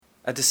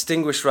a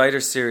Distinguished Writer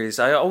Series.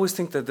 I always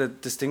think that the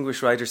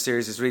Distinguished Writer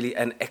Series is really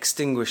an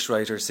Extinguished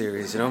Writer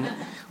Series,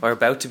 or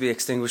about to be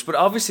extinguished. But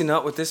obviously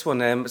not with this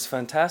one. It's a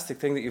fantastic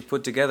thing that you've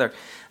put together,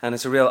 and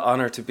it's a real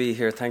honour to be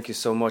here. Thank you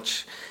so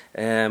much.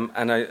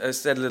 And I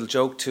said a little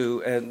joke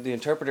to the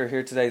interpreter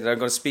here today that I'm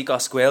going to speak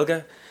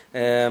Oscuelga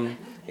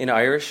in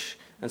Irish,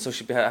 and so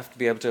she'd have to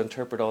be able to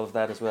interpret all of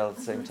that as well at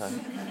the same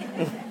time.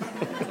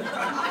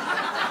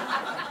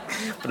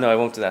 But no, I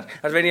won't do that.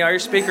 Are there any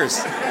Irish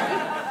speakers?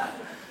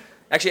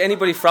 Actually,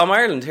 anybody from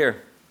Ireland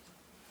here?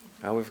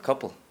 Oh, we have a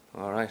couple.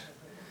 All right.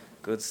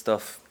 Good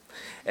stuff.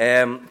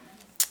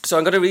 So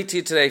I'm going to read to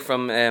you today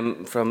from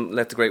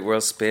Let the Great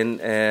World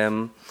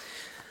Spin.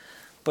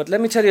 But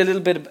let me tell you a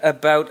little bit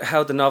about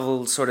how the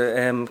novel sort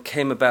of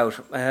came about.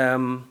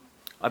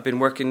 I've been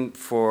working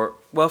for...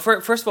 Well,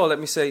 first of all, let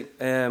me say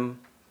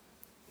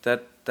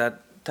that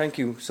thank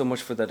you so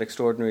much for that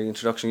extraordinary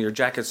introduction. Your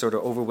jacket sort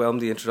of overwhelmed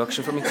the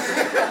introduction for me.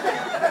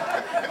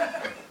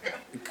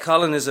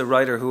 Colin is a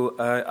writer who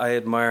I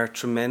admire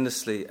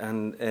tremendously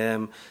and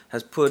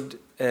has put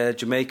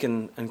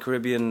Jamaican and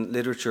Caribbean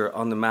literature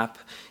on the map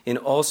in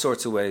all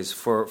sorts of ways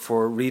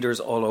for readers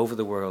all over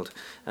the world.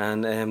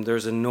 And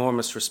there's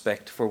enormous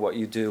respect for what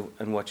you do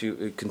and what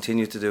you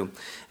continue to do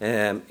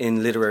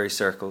in literary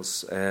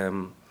circles,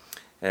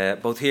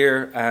 both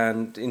here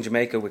and in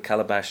Jamaica with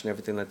Calabash and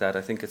everything like that.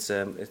 I think it's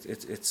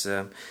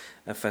a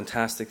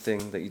fantastic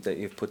thing that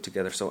you've put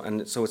together. So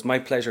it's my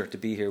pleasure to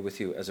be here with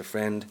you as a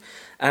friend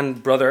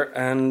and brother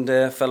and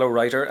fellow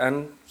writer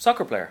and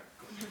soccer player.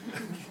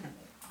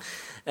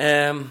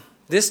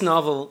 This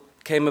novel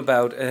came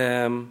about,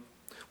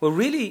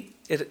 really,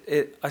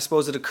 I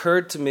suppose it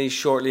occurred to me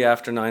shortly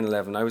after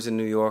 9/11. I was in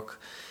New York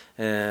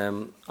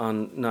on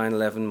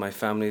 9/11. My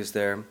family was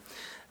there.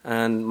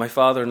 And my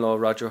father-in-law,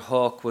 Roger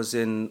Hawke, was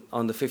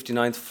on the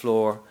 59th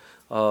floor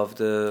of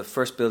the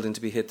first building to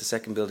be hit, the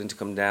second building to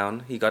come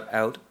down. He got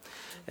out,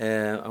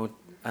 and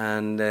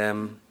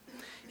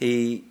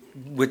he,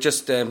 with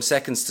just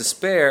seconds to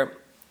spare,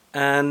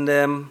 and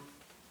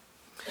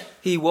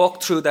he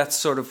walked through that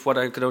sort of what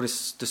I could only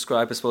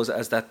describe, I suppose,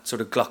 as that sort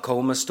of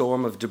glaucoma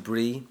storm of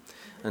debris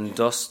and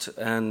dust.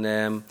 And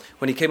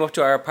when he came up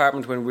to our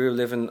apartment when we were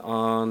living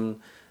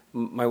on,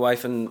 my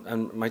wife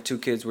and my two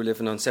kids were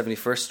living on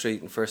 71st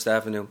Street and First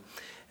Avenue,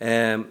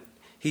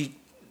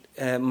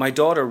 my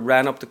daughter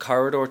ran up the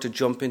corridor to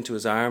jump into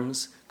his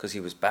arms because he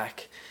was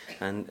back,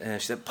 and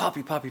she said,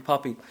 "Poppy, Poppy,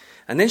 Poppy,"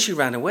 and then she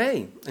ran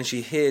away and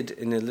she hid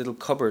in a little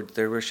cupboard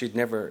there where she'd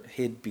never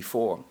hid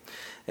before.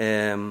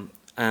 And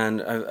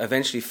I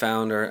eventually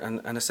found her, and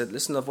I said,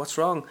 "Listen, love, what's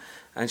wrong?"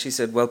 And she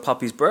said, "Well,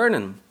 Poppy's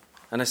burning."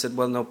 And I said,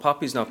 "Well, no,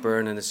 Poppy's not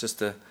burning. It's just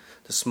the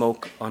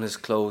smoke on his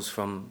clothes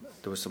from,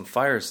 there were some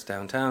fires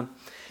downtown."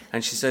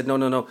 And she said,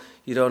 No,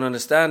 you don't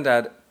understand,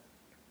 Dad.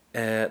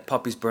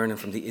 Poppy's burning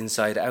from the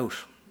inside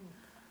out."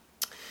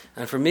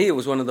 And for me, it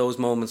was one of those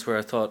moments where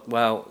I thought,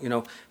 wow,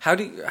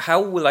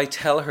 how will I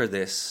tell her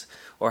this?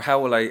 Or how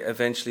will I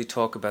eventually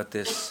talk about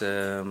this,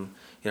 down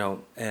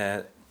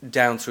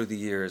through the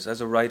years? As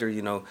a writer,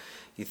 you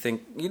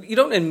think, you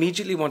don't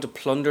immediately want to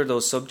plunder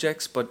those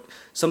subjects, but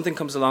something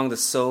comes along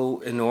that's so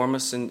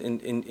enormous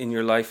in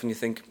your life, and you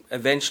think,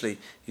 eventually,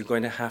 you're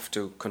going to have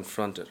to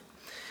confront it.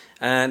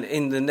 And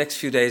in the next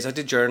few days, I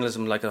did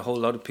journalism, like a whole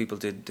lot of people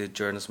did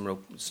journalism,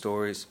 wrote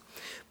stories.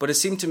 But it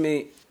seemed to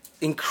me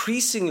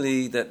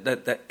increasingly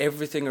that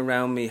everything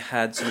around me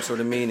had some sort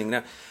of meaning.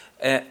 Now,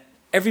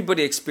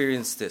 everybody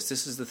experienced this.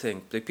 This is the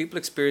thing. People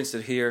experienced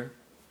it here.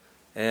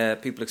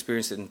 People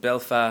experienced it in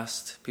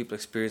Belfast. People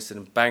experienced it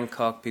in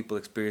Bangkok. People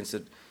experienced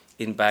it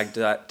in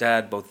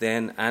Baghdad, both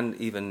then and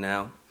even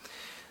now.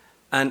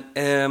 And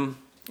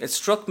it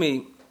struck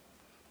me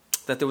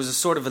that there was a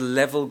sort of a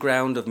level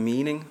ground of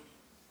meaning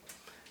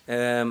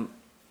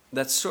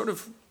that sort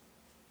of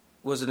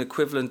was an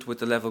equivalent with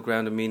the level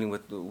ground of meaning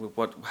with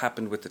what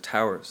happened with the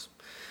towers.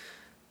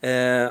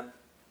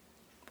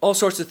 All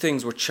sorts of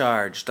things were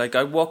charged. Like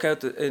I walk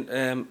out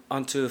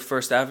onto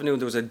First Avenue,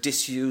 and there was a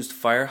disused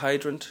fire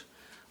hydrant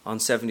on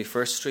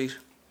 71st Street.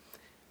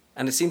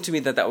 And it seemed to me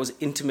that was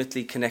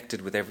intimately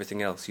connected with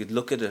everything else. You'd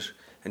look at it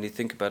and you'd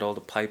think about all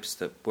the pipes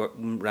that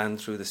ran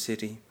through the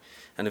city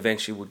and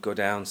eventually would go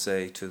down,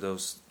 say, to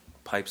those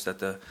pipes that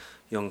the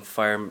young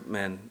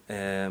firemen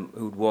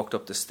who'd walked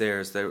up the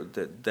stairs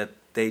that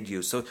they'd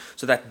used. So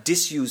that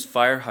disused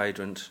fire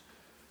hydrant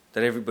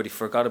that everybody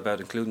forgot about,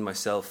 including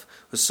myself,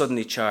 was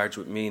suddenly charged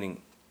with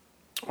meaning.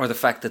 Or the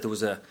fact that there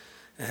was a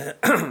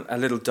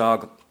little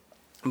dog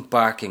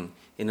barking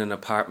in an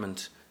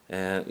apartment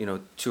 2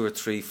 or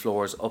 3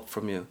 floors up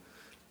from you,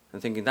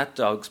 and thinking that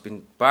dog's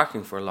been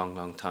barking for a long,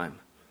 long time.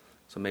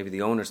 So maybe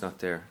the owner's not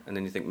there, and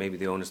then you think maybe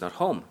the owner's not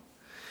home.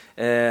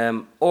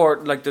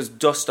 Or like there's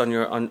dust on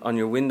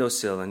your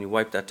windowsill, and you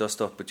wipe that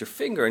dust up with your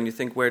finger, and you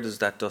think, where does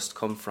that dust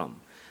come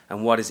from,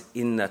 and what is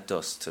in that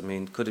dust? I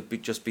mean, could it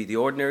just be the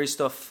ordinary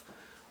stuff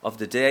of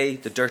the day,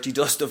 the dirty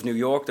dust of New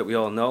York that we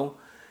all know,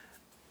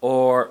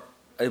 or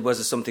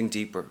was it something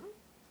deeper?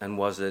 And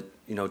was it,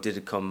 did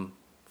it come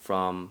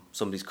from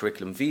somebody's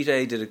curriculum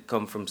vitae? Did it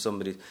come from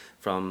somebody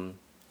from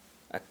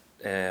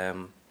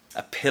a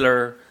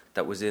pillar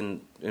that was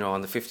in,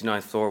 on the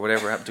 59th floor,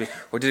 whatever it happened to be,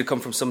 or did it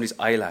come from somebody's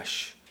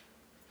eyelash?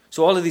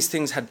 So all of these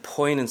things had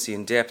poignancy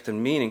and depth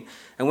and meaning.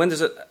 And when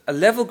there's a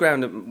level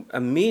ground, a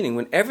meaning,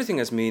 when everything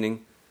has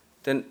meaning,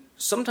 then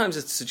sometimes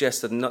it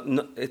suggests that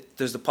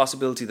there's the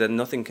possibility that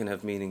nothing can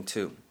have meaning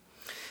too.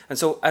 And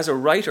so as a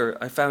writer,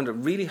 I found it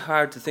really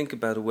hard to think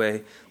about a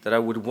way that I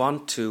would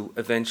want to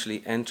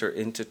eventually enter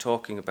into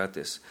talking about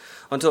this.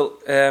 Until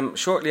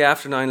shortly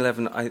after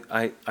 9/11,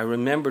 I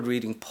remembered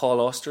reading Paul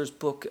Auster's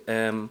book,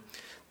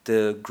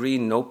 The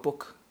Green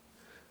Notebook,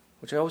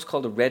 which I always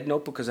call the Red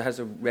Notebook because it has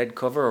a red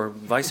cover, or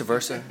vice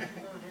versa.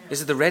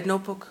 Is it the Red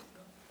Notebook?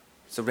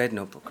 It's the Red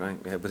Notebook, right?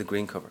 Yeah, with a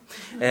green cover.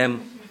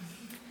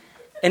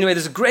 Anyway,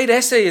 there's a great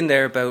essay in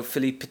there about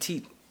Philippe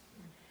Petit,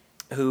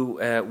 who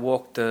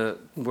walked the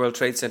World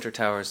Trade Center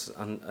towers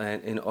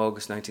in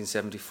August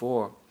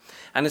 1974.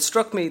 And it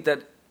struck me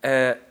that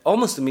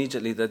almost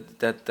immediately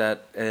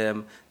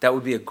that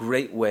would be a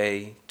great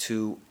way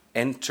to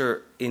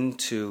enter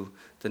into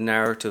the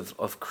narrative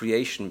of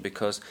creation,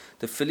 because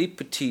the Philippe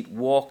Petit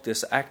walk,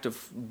 this act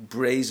of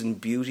brazen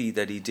beauty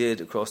that he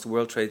did across the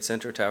World Trade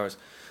Center towers,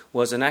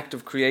 was an act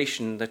of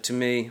creation that to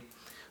me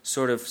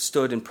sort of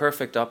stood in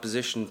perfect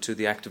opposition to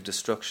the act of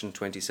destruction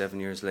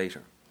 27 years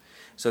later.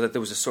 So that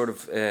there was a sort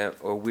of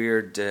a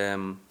weird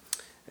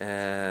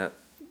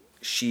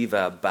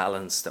Shiva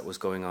balance that was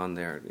going on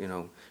there,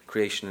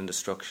 creation and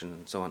destruction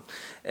and so on.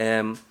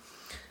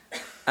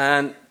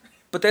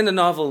 But then the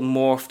novel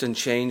morphed and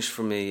changed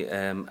for me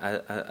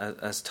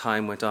as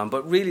time went on.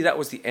 But really that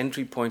was the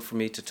entry point for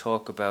me to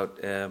talk about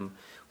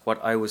what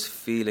I was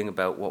feeling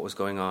about what was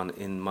going on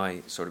in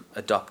my sort of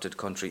adopted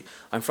country.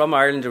 I'm from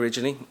Ireland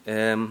originally,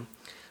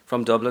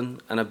 from Dublin,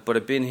 but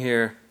I've been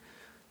here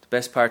the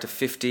best part of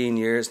 15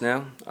 years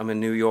now. I'm a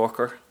New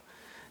Yorker.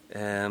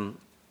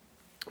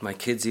 My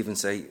kids even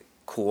say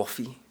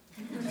coffee.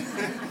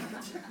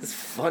 It's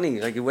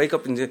funny, like you wake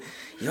up and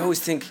you always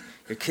think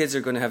your kids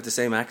are going to have the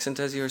same accent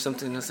as you or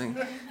something,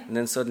 and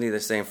then suddenly they're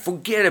saying,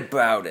 forget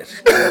about it.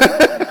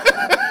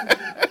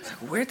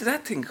 Where did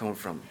that thing come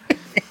from?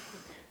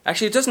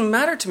 Actually, it doesn't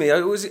matter to me.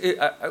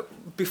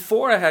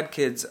 Before I had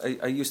kids,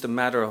 I used to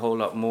matter a whole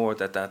lot more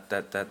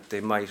that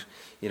they might,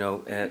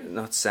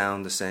 not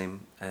sound the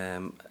same,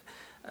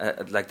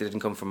 like they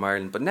didn't come from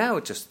Ireland. But now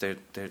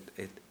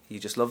you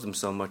just love them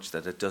so much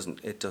that it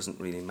doesn't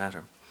really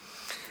matter.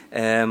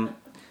 And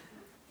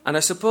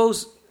I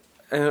suppose,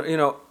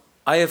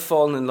 I have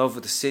fallen in love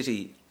with the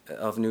city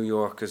of New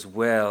York as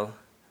well,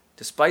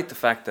 despite the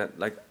fact that,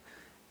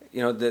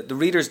 the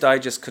Reader's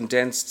Digest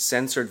condensed,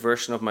 censored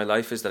version of my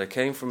life is that I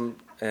came from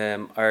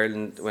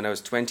Ireland when I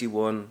was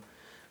 21.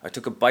 I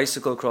took a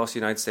bicycle across the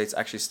United States,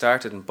 actually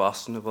started in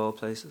Boston of all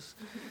places,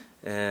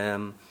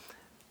 and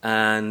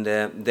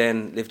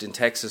then lived in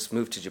Texas,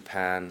 moved to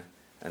Japan,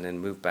 and then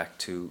moved back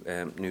to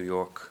New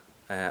York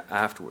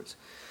afterwards.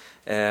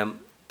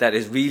 That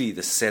is really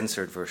the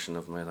censored version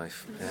of my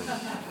life.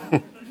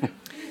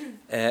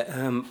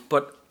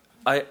 But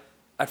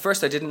at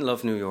first I didn't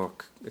love New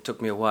York. It took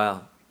me a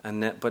while.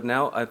 But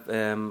now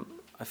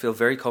I feel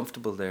very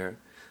comfortable there.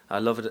 I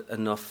love it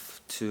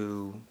enough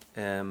to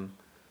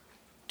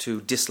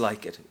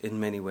dislike it in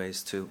many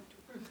ways too,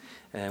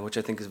 which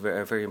I think is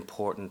a very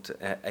important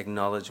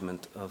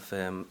acknowledgement of,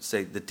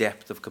 say, the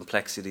depth of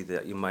complexity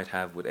that you might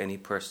have with any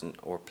person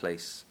or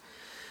place.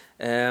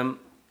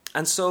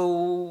 And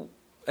so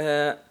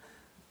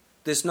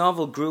this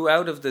novel grew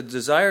out of the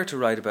desire to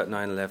write about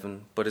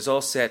 9/11, but it's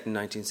all set in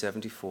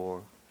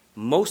 1974.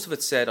 Most of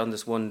it's set on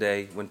this one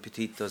day when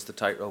Petit does the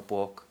tightrope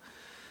walk.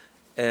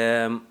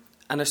 And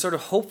I sort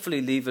of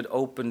hopefully leave it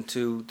open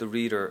to the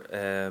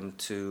reader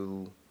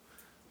to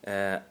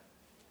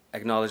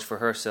acknowledge for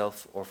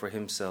herself or for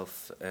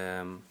himself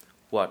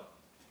what,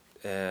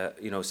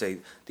 say,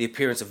 the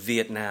appearance of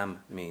Vietnam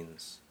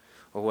means,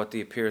 or what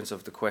the appearance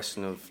of the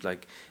question of,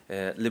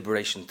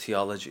 liberation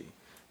theology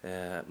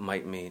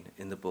might mean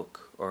in the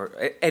book, or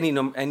any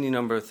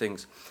number of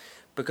things.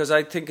 Because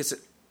I think it's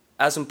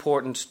as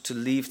important to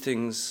leave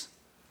things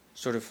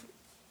sort of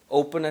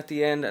open at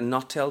the end and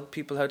not tell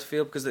people how to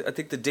feel, because I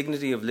think the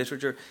dignity of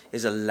literature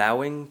is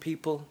allowing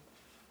people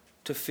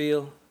to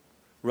feel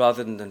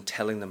rather than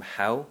telling them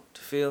how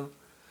to feel.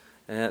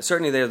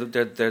 Certainly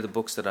they're the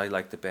books that I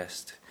like the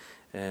best,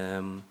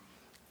 and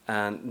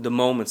the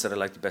moments that I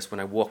like the best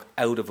when I walk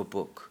out of a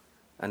book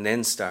and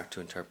then start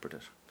to interpret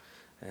it.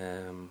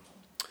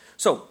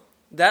 So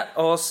that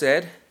all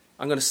said,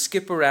 I'm going to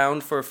skip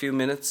around for a few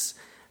minutes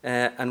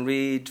and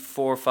read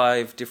 4 or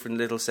 5 different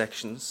little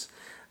sections,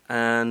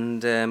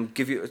 and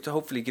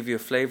hopefully give you a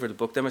flavour of the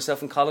book. Then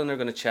myself and Colin are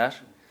going to chat.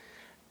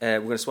 We're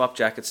going to swap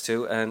jackets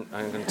too, and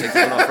I'm going to take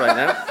this one off right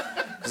now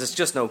because it's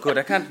just no good.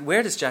 I can't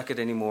wear this jacket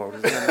anymore.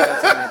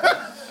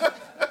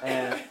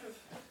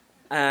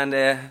 And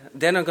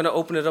then I'm going to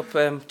open it up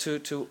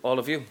to all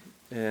of you.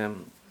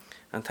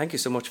 And thank you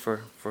so much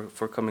for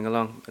coming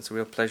along. It's a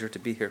real pleasure to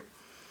be here.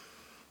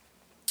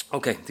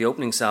 Okay, the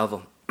opening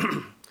salvo.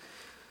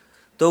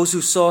 Those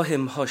who saw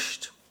him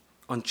hushed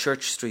on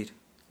Church Street,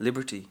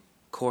 Liberty,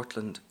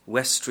 Cortland,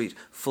 West Street,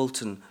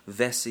 Fulton,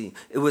 Vesey.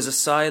 It was a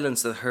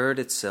silence that heard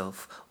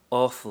itself,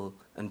 awful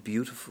and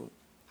beautiful.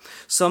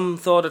 Some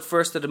thought at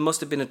first that it must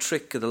have been a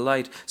trick of the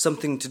light,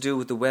 something to do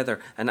with the weather,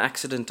 an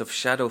accident of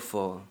shadow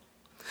fall.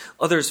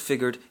 Others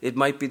figured it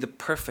might be the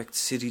perfect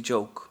city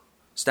joke.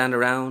 Stand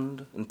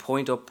around and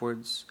point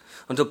upwards,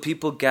 until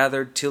people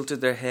gathered,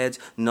 tilted their heads,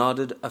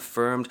 nodded,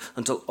 affirmed,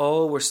 until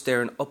all were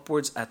staring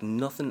upwards at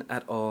nothing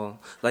at all,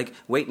 like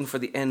waiting for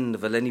the end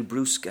of a Lenny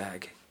Bruce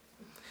gag.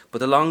 But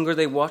the longer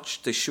they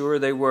watched, the surer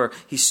they were.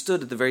 He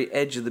stood at the very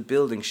edge of the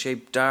building,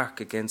 shaped dark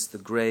against the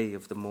grey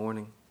of the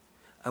morning.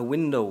 A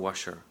window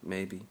washer,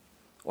 maybe,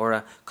 or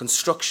a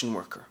construction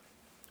worker,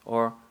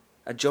 or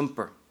a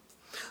jumper.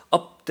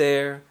 Up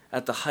there,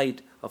 at the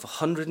height of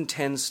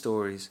 110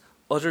 stories,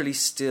 utterly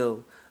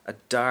still, a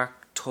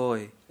dark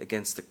toy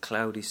against the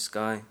cloudy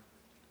sky.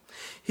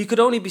 He could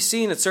only be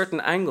seen at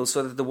certain angles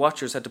so that the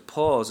watchers had to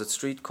pause at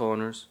street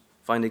corners,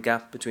 find a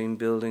gap between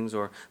buildings,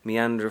 or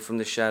meander from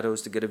the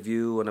shadows to get a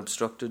view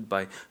unobstructed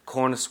by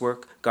cornice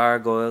work,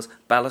 gargoyles,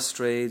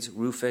 balustrades,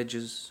 roof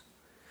edges.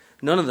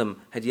 None of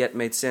them had yet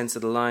made sense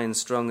of the line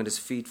strung at his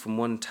feet from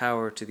one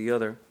tower to the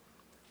other.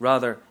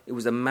 Rather, it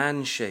was a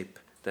man-shape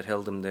that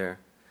held them there,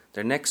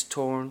 their necks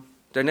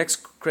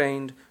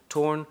craned,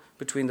 torn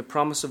between the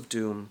promise of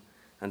doom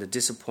and the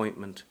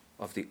disappointment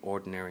of the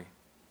ordinary.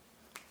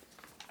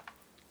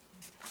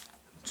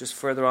 Just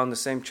further on the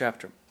same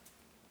chapter.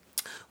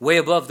 Way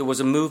above there was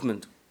a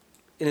movement.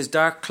 In his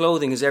dark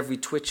clothing his every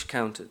twitch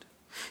counted.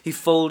 He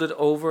folded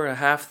over, a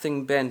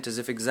half-thing bent as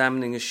if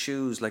examining his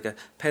shoes, like a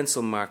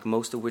pencil mark,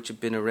 most of which had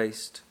been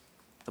erased.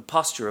 The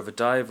posture of a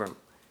diver.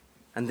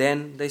 And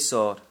then they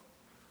saw it.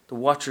 The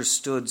watchers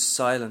stood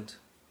silent.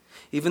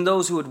 Even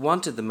those who had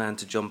wanted the man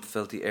to jump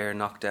felt the air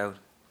knocked out.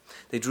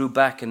 They drew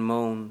back and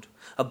moaned.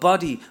 A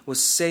body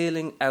was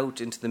sailing out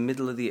into the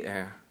middle of the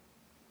air.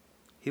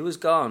 He was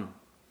gone.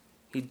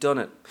 He'd done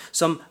it.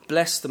 Some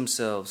blessed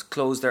themselves,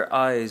 closed their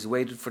eyes,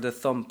 waited for the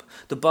thump.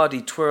 The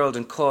body twirled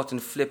and caught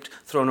and flipped,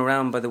 thrown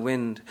around by the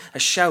wind. A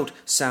shout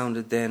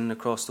sounded then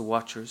across the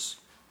watchers.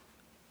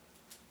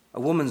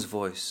 A woman's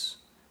voice.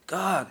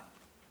 God!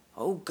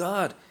 Oh,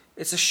 God!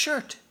 It's a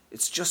shirt!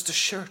 It's just a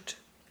shirt.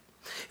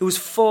 It was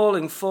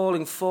falling,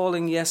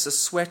 yes, a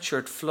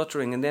sweatshirt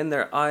fluttering, and then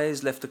their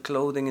eyes left the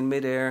clothing in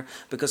midair,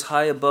 because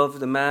high above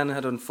the man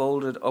had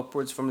unfolded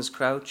upwards from his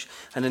crouch,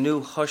 and a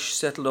new hush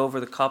settled over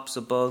the cops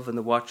above and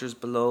the watchers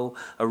below,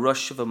 a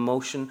rush of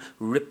emotion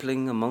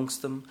rippling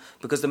amongst them,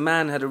 because the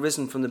man had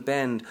arisen from the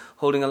bend,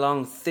 holding a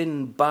long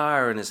thin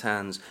bar in his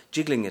hands,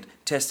 jiggling it,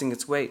 testing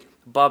its weight,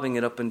 bobbing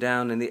it up and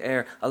down in the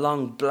air, a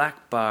long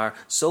black bar,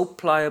 so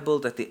pliable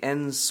that the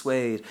ends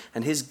swayed,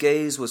 and his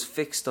gaze was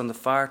fixed on the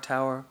far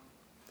tower,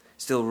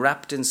 still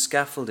wrapped in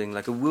scaffolding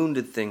like a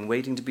wounded thing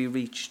waiting to be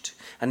reached.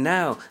 And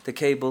now the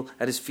cable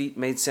at his feet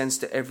made sense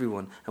to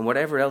everyone, and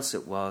whatever else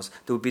it was,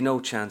 there would be no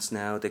chance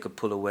now they could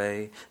pull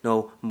away,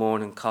 no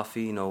morning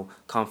coffee, no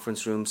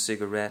conference room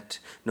cigarette,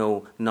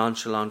 no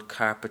nonchalant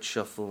carpet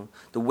shuffle.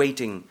 The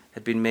waiting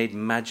had been made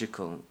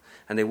magical,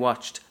 and they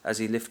watched as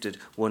he lifted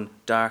one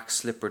dark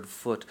slippered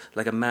foot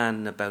like a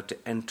man about to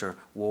enter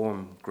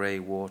warm grey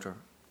water.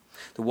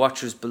 The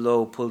watchers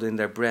below pulled in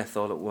their breath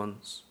all at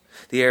once.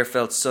 The air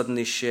felt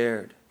suddenly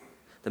shared.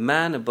 The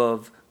man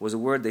above was a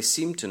word they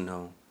seemed to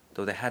know,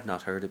 though they had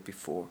not heard it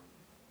before.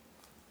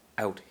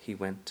 Out he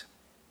went.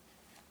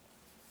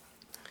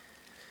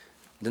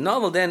 The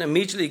novel then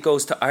immediately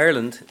goes to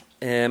Ireland,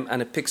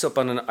 and it picks up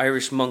on an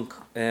Irish monk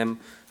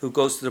who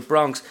goes to the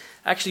Bronx,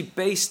 actually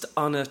based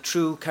on a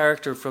true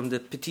character from the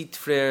Petit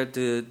Frères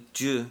de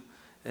Dieu,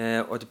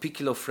 or the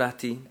Piccolo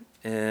Frati,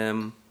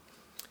 the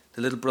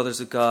Little Brothers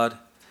of God.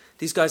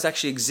 These guys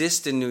actually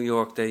exist in New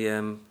York.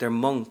 They're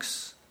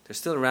monks. They're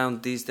still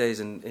around these days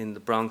in the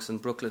Bronx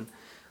and Brooklyn,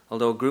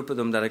 although a group of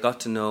them that I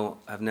got to know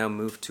have now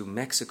moved to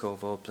Mexico,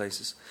 of all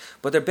places.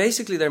 But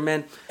they're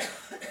men.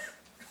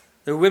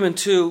 They're women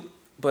too,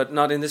 but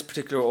not in this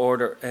particular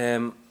order,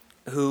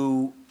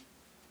 who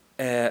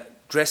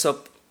dress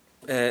up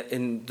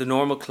in the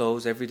normal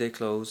clothes, everyday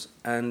clothes,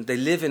 and they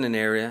live in an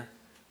area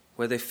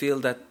where they feel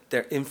that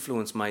their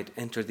influence might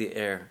enter the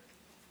air.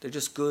 They're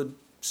just good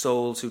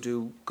souls who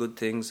do good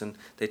things, and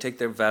they take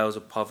their vows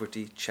of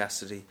poverty,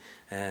 chastity,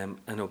 and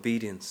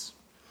obedience.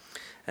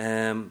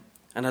 And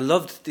I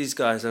loved these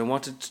guys, and I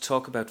wanted to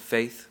talk about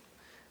faith,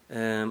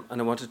 and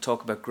I wanted to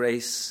talk about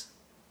grace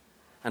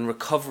and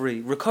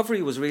recovery.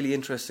 Recovery was really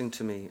interesting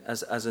to me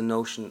as a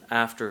notion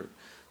after.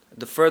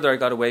 The further I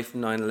got away from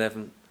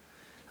 9/11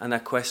 and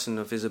that question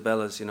of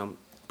Isabella's,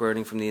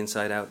 burning from the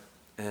inside out,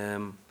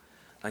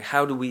 like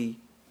how do we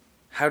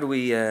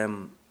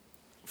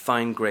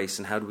find grace,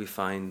 and how do we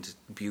find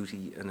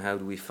beauty, and how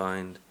do we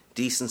find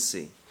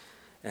decency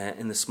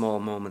in the small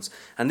moments?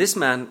 And this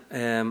man,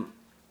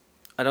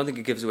 I don't think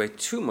it gives away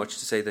too much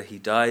to say that he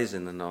dies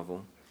in the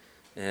novel.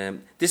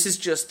 This is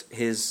just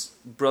his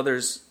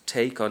brother's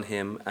take on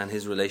him and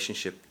his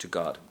relationship to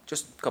God.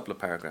 Just a couple of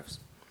paragraphs.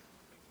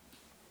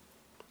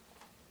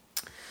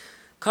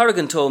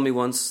 Corrigan told me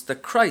once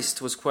that Christ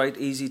was quite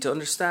easy to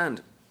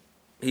understand.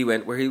 He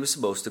went where he was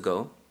supposed to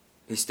go.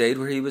 He stayed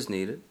where he was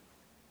needed.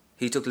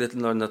 He took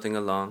little or nothing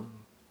along.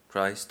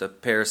 Christ, a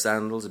pair of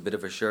sandals, a bit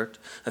of a shirt,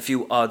 a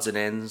few odds and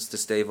ends to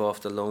stave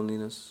off the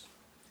loneliness.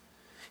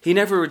 He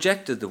never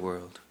rejected the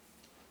world.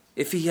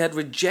 If he had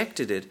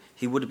rejected it,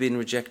 he would have been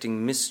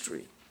rejecting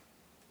mystery.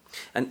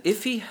 And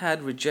if he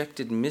had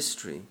rejected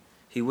mystery,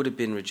 he would have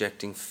been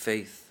rejecting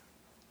faith.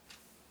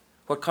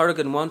 What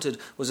Corrigan wanted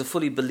was a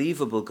fully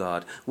believable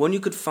God, one you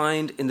could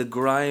find in the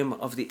grime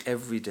of the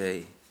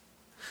everyday.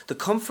 The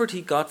comfort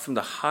he got from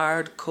the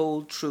hard,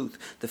 cold truth,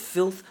 the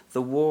filth,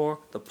 the war,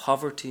 the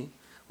poverty,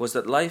 was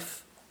that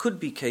life could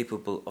be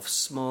capable of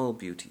small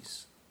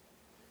beauties.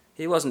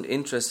 He wasn't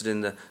interested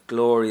in the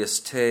glorious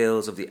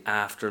tales of the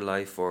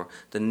afterlife or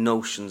the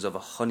notions of a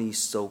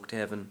honey-soaked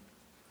heaven.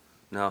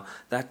 No,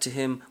 that to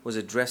him was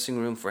a dressing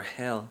room for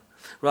hell.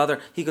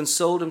 Rather, he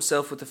consoled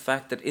himself with the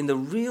fact that in the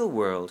real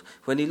world,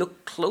 when he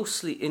looked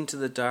closely into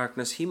the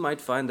darkness, he might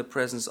find the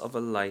presence of a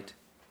light,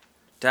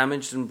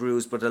 damaged and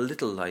bruised, but a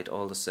little light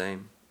all the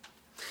same.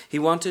 He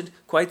wanted,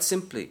 quite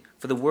simply,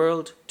 for the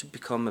world to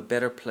become a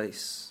better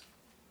place.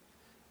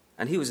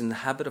 And he was in the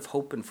habit of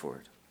hoping for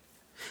it.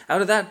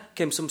 Out of that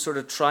came some sort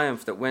of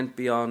triumph that went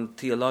beyond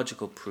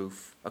theological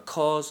proof, a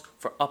cause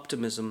for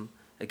optimism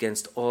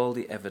against all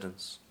the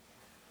evidence.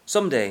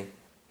 Someday,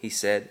 he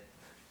said,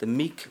 the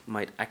meek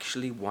might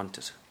actually want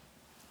it.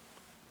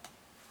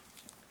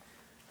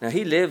 Now,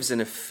 he lives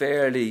in a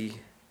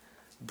fairly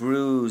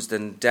bruised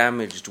and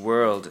damaged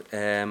world,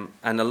 and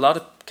a lot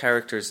of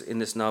characters in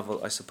this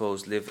novel, I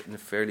suppose, live in a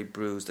fairly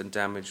bruised and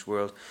damaged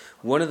world.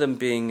 One of them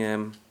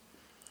being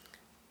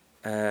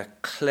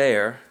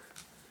Claire,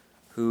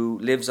 who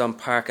lives on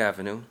Park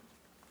Avenue.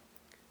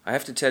 I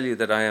have to tell you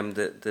that I am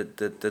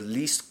the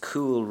least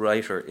cool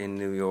writer in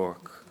New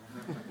York,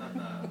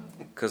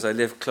 because I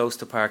live close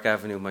to Park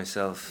Avenue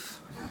myself.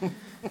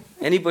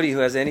 Anybody who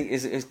has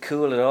is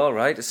cool at all,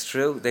 right? It's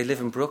true. They live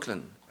in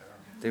Brooklyn.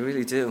 They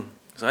really do.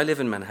 So I live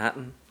in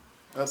Manhattan.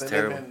 Oh, they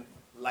live in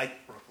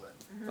like Brooklyn.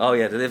 Oh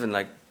yeah, they live in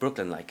like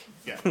Brooklyn, like.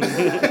 Yeah.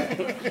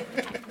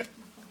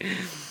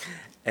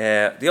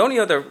 The only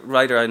other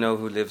writer I know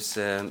who lives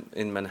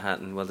in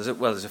Manhattan, there's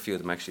a few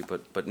of them actually,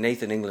 but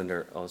Nathan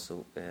Englander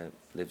also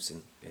lives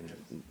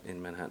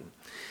in Manhattan.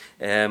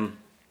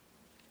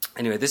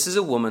 Anyway, this is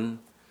a woman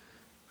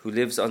who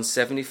lives on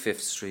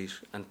 75th Street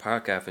and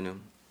Park Avenue,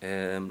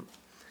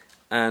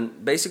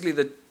 and basically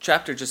the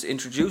chapter just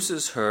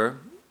introduces her,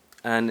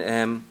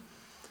 and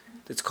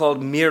it's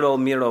called Miro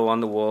Miro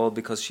on the Wall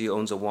because she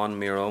owns a one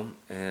Miro,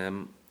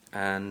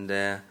 and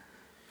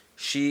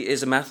she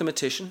is a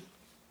mathematician.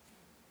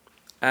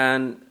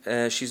 And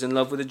she's in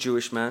love with a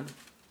Jewish man.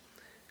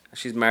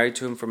 She's married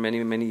to him for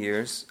many, many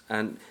years.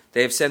 And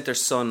they have sent their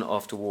son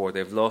off to war.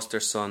 They've lost their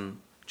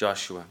son,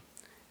 Joshua,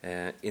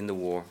 in the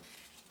war.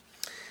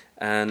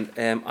 And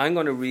I'm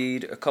going to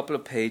read a couple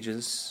of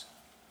pages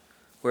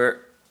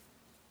where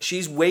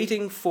she's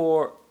waiting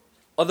for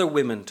other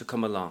women to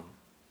come along.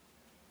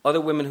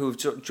 Other women who have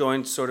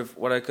joined sort of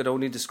what I could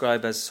only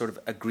describe as sort of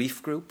a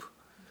grief group.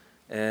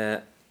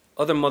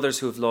 Other mothers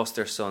who have lost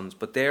their sons.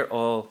 But they're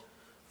all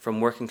from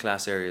working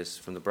class areas,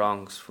 from the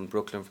Bronx, from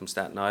Brooklyn, from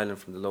Staten Island,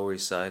 from the Lower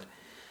East Side.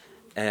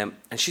 And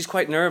she's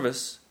quite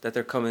nervous that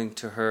they're coming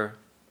to her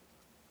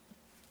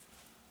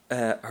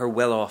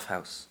well-off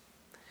house.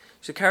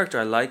 She's a character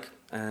I like,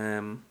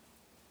 and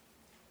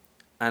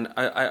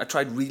I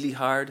tried really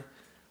hard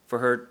for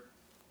her,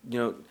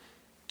 to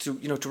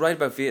write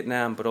about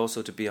Vietnam, but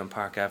also to be on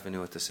Park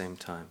Avenue at the same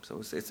time.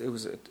 So it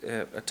was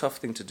a tough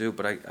thing to do,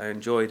 but I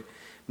enjoyed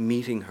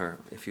meeting her,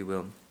 if you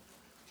will.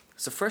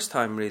 It's the first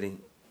time, really,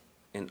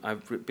 and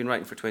I've been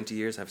writing for 20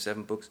 years, I have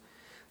 7 books,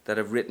 that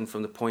I've written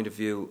from the point of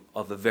view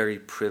of a very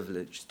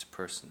privileged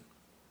person.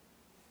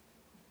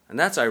 And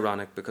that's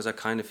ironic because I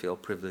kind of feel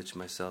privileged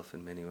myself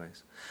in many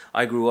ways.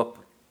 I grew up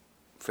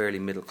fairly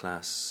middle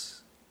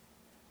class,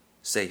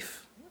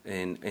 safe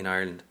in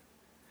Ireland.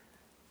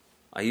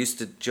 I used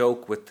to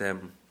joke with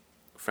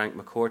Frank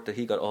McCourt that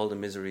he got all the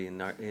misery and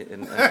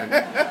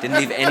didn't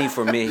leave any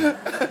for me.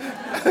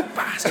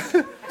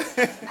 Bastard.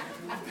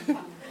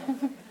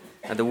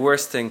 And the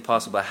worst thing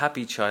possible, a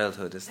happy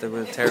childhood, is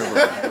terrible.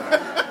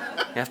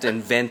 You have to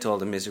invent all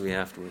the misery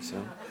afterwards.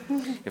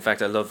 In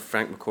fact, I love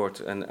Frank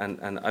McCourt,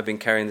 and I've been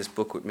carrying this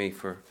book with me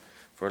for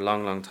a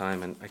long, long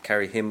time, and I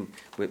carry him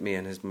with me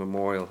in his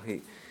memorial.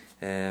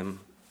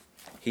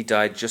 He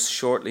died just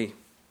shortly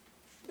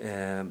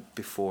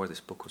before this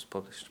book was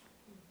published.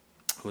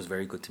 He was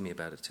very good to me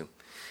about it too.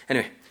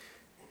 Anyway,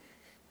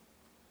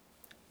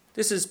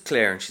 this is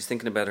Claire, and she's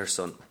thinking about her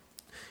son.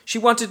 She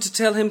wanted to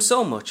tell him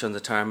so much on the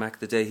tarmac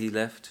the day he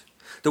left.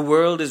 The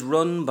world is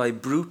run by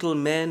brutal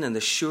men, and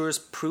the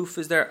surest proof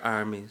is their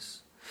armies.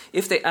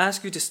 If they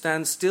ask you to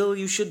stand still,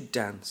 you should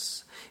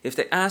dance. If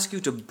they ask you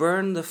to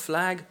burn the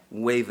flag,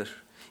 wave it.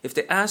 If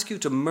they ask you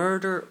to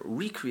murder,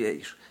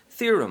 recreate.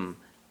 Theorem,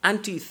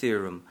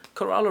 anti-theorem,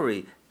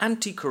 corollary,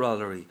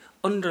 anti-corollary.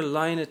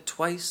 Underline it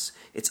twice.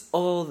 It's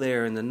all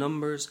there in the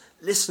numbers.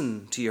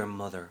 Listen to your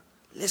mother.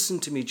 Listen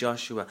to me,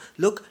 Joshua.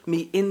 Look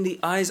me in the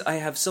eyes. I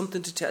have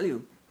something to tell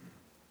you.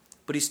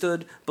 But he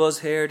stood,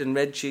 buzz-haired and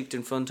red-cheeked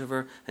in front of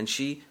her, and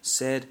she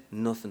said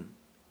nothing.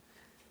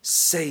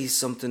 Say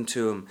something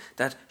to him,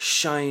 that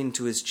shine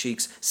to his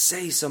cheeks.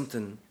 Say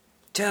something.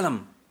 Tell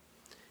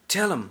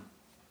him.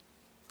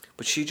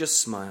 But she just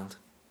smiled.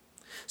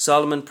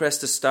 Solomon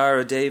pressed a Star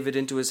of David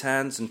into his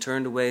hands and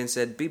turned away and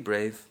said, "Be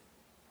brave."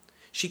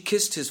 She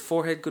kissed his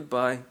forehead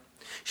goodbye.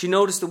 She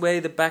noticed the way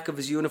the back of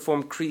his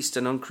uniform creased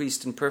and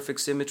uncreased in perfect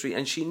symmetry,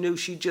 and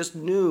she just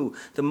knew,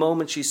 the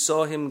moment she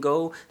saw him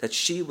go, that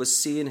she was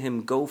seeing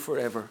him go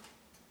forever.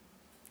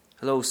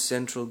 "Hello,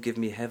 Central, give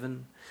me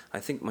heaven. I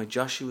think my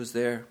Joshua's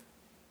there."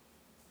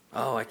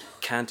 Oh, I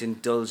can't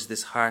indulge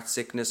this heart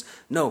sickness.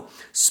 No,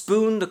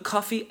 spoon the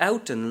coffee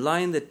out and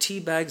line the tea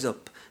bags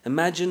up.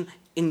 Imagine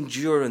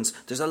endurance.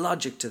 There's a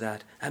logic to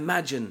that.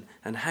 Imagine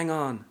and hang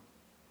on.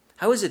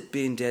 How is it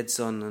being dead,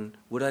 son, and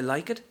would I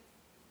like it?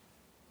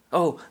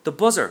 Oh, the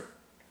buzzer.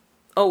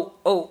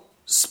 Oh,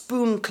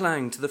 spoon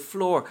clang to the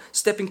floor,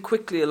 stepping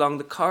quickly along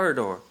the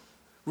corridor.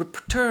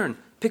 Return,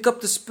 pick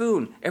up the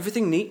spoon.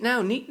 Everything neat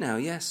now,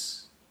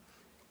 yes.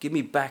 Give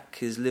me back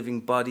his living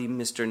body,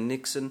 Mr.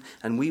 Nixon,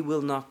 and we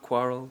will not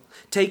quarrel.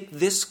 Take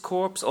this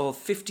corpse, all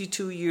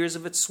 52 years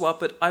of it,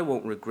 swap it. I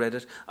won't regret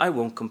it. I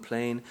won't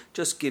complain.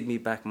 Just give me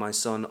back my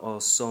son, all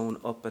sewn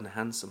up and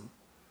handsome.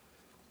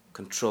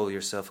 Control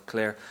yourself,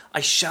 Claire.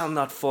 I shall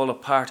not fall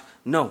apart.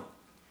 No.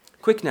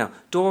 Quick now,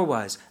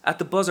 doorwise, at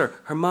the buzzer.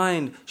 Her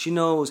mind, she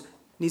knows,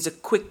 needs a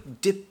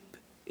quick dip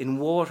in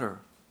water.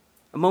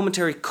 A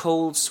momentary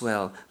cold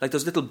swell, like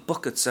those little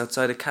buckets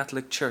outside a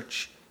Catholic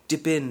church.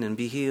 Dip in and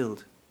be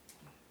healed.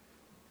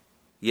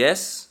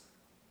 Yes?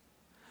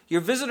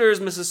 Your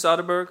visitors, Mrs.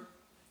 Soderberg?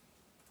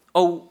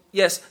 Oh,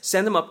 yes,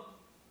 send them up.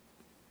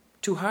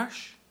 Too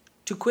harsh?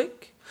 Too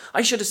quick?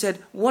 I should have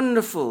said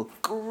wonderful,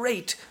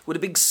 great, with a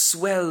big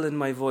swell in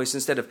my voice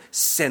instead of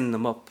send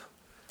them up.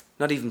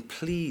 Not even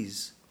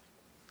please.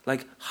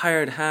 Like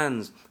hired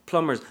hands,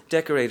 plumbers,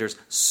 decorators,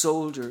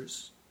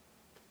 soldiers.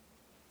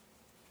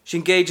 She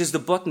engages the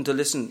button to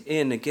listen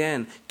in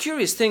again.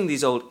 Curious thing,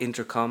 these old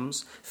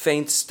intercoms.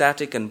 Faint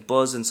static and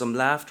buzz and some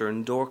laughter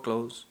and door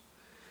close.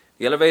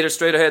 The elevator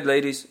straight ahead,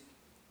 ladies.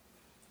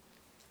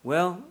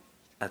 Well,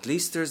 at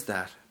least there's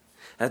that.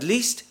 At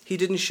least he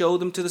didn't show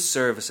them to the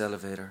service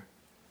elevator.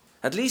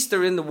 At least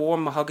they're in the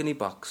warm mahogany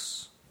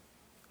box.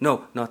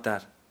 No, not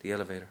that, the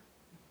elevator.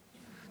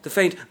 The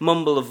faint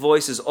mumble of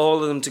voices,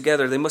 all of them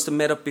together. They must have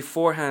met up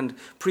beforehand,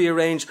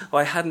 prearranged. Oh,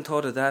 I hadn't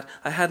thought of that.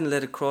 I hadn't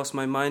let it cross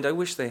my mind. I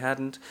wish they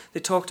hadn't. They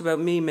talked about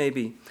me,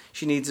 maybe.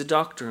 She needs a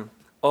doctor.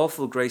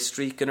 Awful grey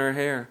streak in her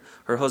hair.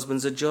 Her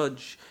husband's a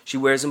judge. She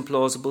wears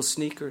implausible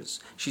sneakers.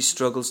 She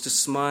struggles to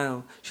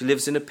smile. She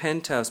lives in a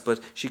penthouse,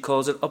 but she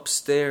calls it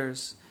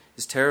upstairs.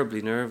 Is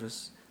terribly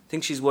nervous.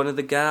 Thinks she's one of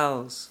the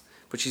gals,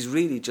 but she's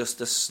really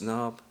just a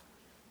snob.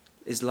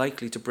 Is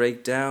likely to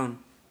break down.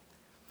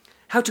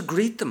 How to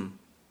greet them?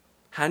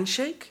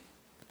 Handshake?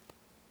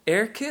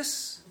 Air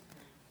kiss?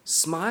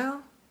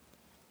 Smile?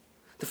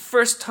 The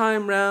first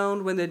time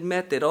round when they'd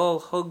met, they'd all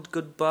hugged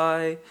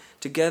goodbye,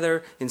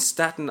 together in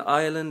Staten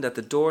Island at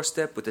the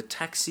doorstep with the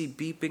taxi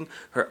beeping,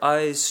 her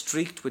eyes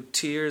streaked with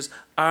tears,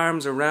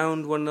 arms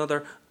around one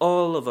another,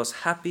 all of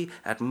us happy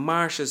at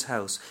Marsh's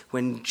house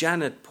when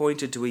Janet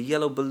pointed to a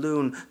yellow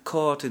balloon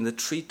caught in the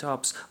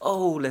treetops.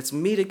 Oh, let's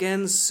meet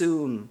again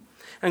soon.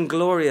 And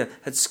Gloria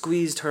had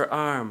squeezed her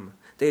arm.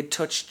 They had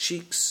touched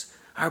cheeks.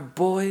 Our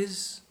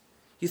boys.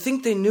 You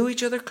think they knew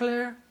each other,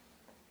 Claire?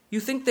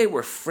 You think they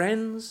were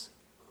friends?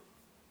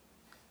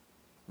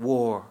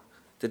 War,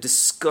 the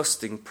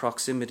disgusting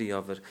proximity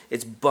of it,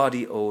 its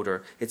body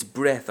odour, its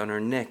breath on her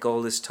neck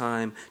all this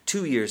time,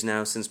 2 years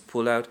now since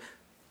pull-out,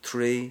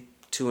 3,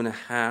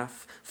 2.5,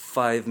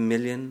 5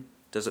 million,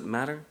 does it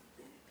matter?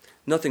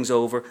 Nothing's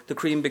over, the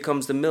cream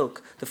becomes the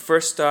milk, the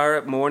first star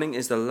at morning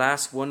is the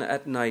last one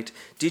at night.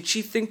 Did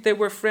she think they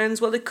were friends?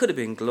 Well, they could have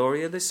been,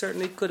 Gloria, they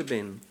certainly could have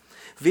been.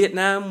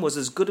 Vietnam was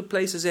as good a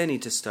place as any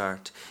to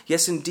start.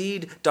 Yes,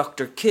 indeed,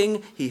 Dr.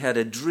 King, he had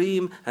a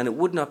dream, and it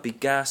would not be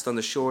gassed on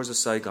the shores of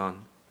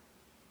Saigon.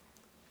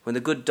 When the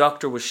good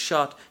doctor was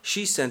shot,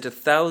 she sent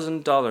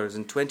 $1,000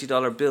 in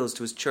 $20 bills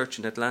to his church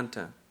in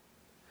Atlanta.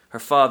 Her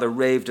father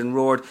raved and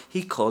roared.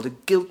 He called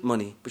it guilt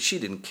money, but she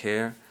didn't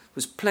care. There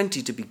was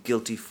plenty to be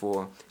guilty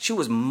for. She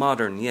was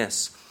modern,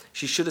 yes.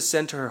 She should have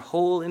sent her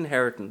whole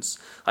inheritance.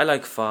 I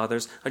like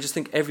fathers. I just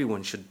think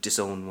everyone should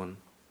disown one.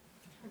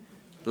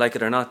 Like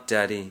it or not,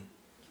 Daddy,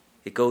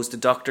 it goes to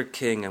Dr.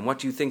 King, and what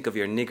do you think of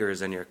your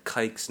niggers and your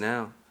kikes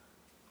now?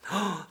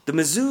 Oh, the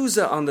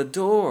mezuzah on the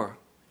door.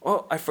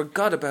 Oh, I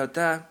forgot about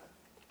that.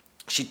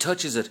 She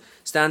touches it,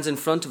 stands in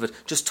front of it,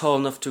 just tall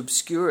enough to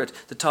obscure it,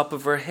 the top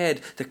of her head,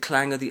 the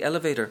clang of the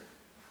elevator.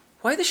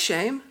 Why the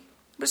shame?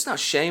 But it's not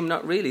shame,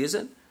 not really, is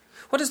it?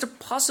 What is there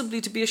possibly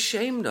to be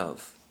ashamed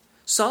of?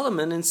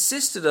 Solomon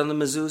insisted on the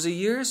mezuzah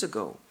years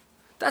ago.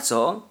 That's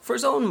all, for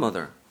his own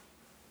mother.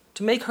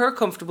 To make her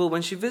comfortable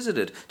when she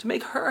visited, to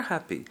make her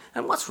happy.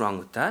 And what's wrong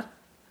with that?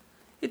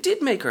 It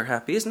did make her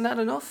happy, isn't that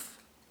enough?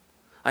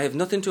 I have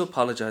nothing to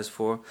apologize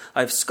for.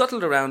 I've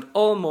scuttled around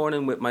all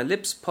morning with my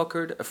lips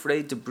puckered,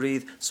 afraid to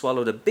breathe,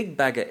 swallowed a big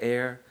bag of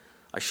air.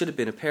 I should have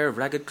been a pair of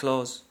ragged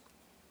claws.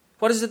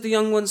 What is it the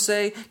young ones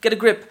say? Get a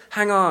grip,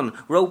 hang on,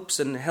 ropes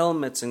and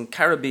helmets and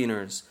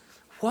carabiners.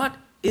 What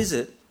is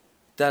it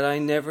that I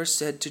never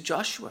said to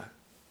Joshua?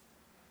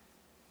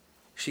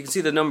 She can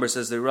see the numbers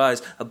as they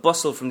rise, a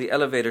bustle from the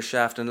elevator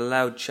shaft and a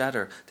loud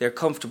chatter. They are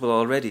comfortable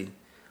already.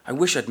 I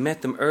wish I'd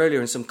met them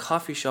earlier in some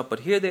coffee shop,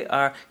 but here they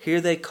are,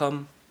 here they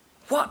come.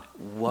 What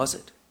was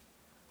it?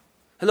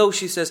 Hello,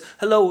 she says.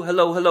 Hello,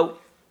 hello, hello.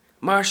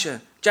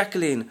 Marcia,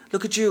 Jacqueline,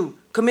 look at you.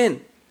 Come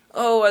in.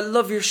 Oh, I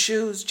love your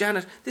shoes.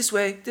 Janet, this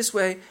way, this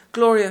way.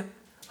 Gloria.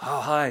 Oh,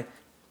 hi.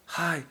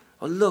 Hi.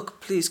 Oh, look,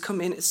 please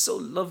come in. It's so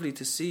lovely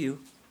to see you.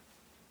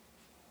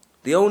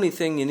 The only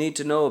thing you need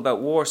to know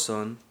about war,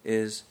 son,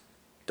 is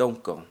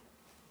don't go.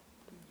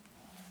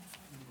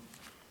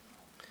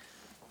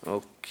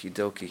 Okie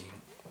dokie.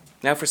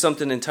 Now for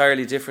something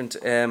entirely different.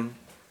 I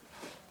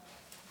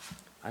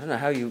don't know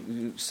how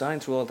you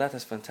signed through all that.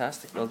 That's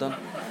fantastic. Well done.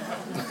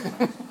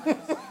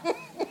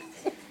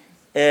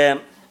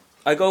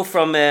 I go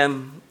from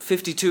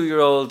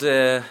 52-year-old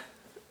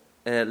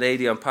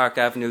lady on Park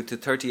Avenue to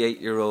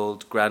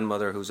 38-year-old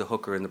grandmother who's a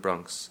hooker in the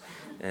Bronx.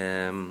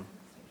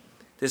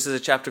 This is a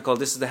chapter called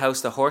This is the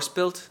House the Horse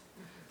Built.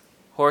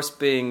 Horse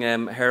being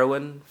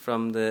heroin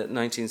from the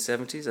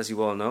 1970s, as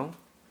you all know.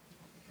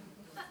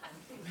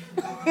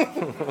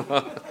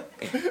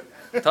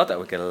 Thought that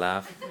would get a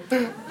laugh.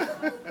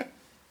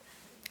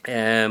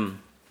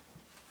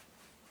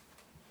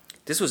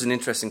 This was an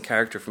interesting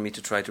character for me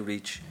to try to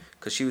reach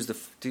because she was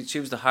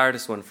the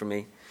hardest one for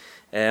me.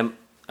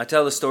 I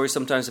tell the story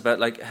sometimes about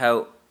like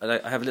how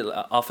I have a little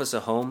office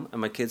at home and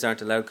my kids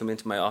aren't allowed to come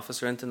into my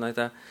office or anything like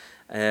that.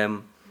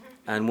 And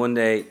one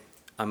day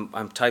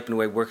I'm typing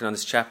away working on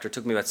this chapter. It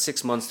took me about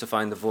 6 months to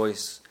find the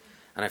voice,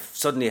 and I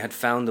suddenly had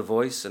found the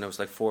voice, and I was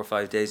like 4 or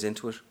 5 days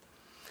into it.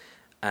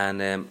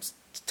 And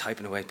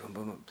typing away, boom,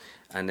 boom, boom.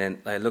 And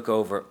then I look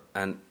over,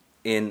 and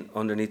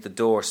underneath the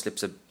door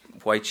slips a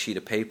white sheet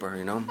of paper,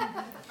 you know.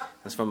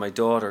 That's from my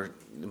daughter,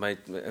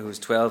 who was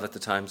 12 at the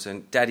time,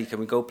 saying, Daddy, can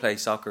we go play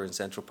soccer in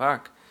Central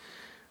Park?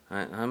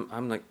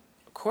 I'm like,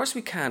 of course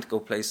we can't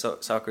go play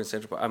soccer in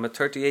Central Park. I'm a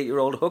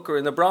 38-year-old hooker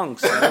in the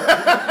Bronx. You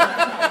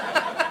know?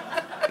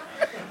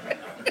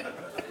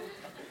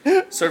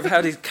 Sort of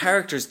how these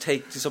characters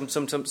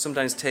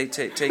sometimes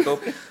take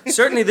over.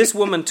 Certainly, this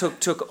woman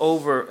took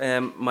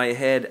over my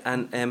head.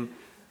 And am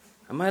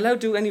I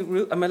allowed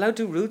to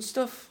do rude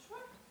stuff?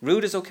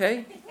 Rude is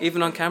okay,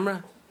 even on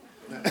camera.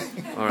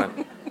 All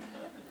right.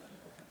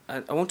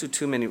 I won't do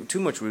too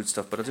much rude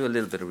stuff, but I'll do a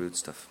little bit of rude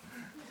stuff.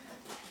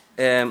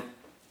 They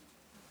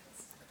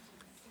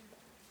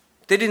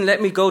didn't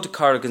let me go to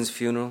Corrigan's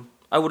funeral.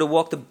 I would have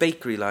walked the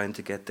bakery line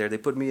to get there. They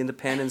put me in the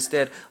pen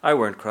instead. I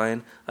weren't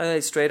crying. I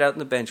lay straight out on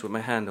the bench with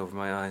my hand over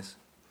my eyes.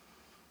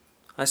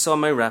 I saw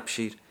my rap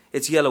sheet.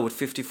 It's yellow with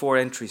 54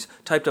 entries,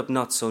 typed up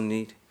not so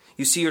neat.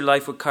 You see your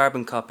life with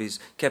carbon copies,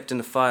 kept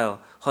in a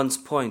file. Hunts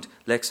Point,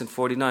 Lexington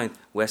 49th,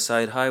 West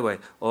Side Highway,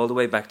 all the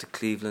way back to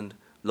Cleveland.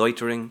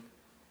 Loitering,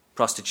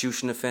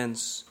 prostitution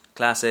offence,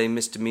 Class A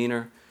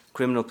misdemeanour,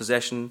 criminal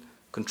possession,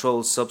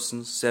 controlled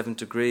substance, 7th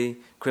degree,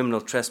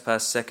 criminal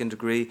trespass, 2nd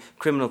degree,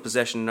 criminal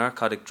possession,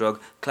 narcotic drug,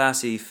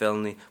 Class E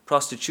felony,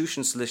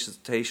 prostitution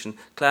solicitation,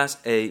 Class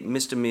A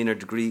misdemeanour,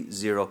 degree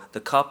 0. The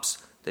cops,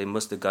 they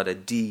must have got a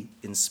D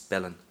in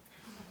spelling.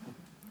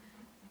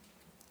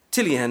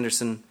 Tilly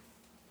Henderson,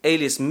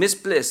 alias Miss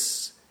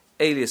Bliss,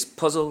 alias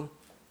Puzzle,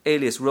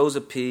 alias Rosa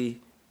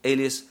P,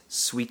 alias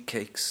Sweet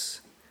Cakes.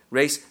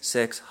 Race,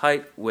 sex,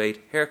 height,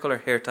 weight, hair colour,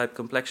 hair type,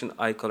 complexion,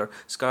 eye colour,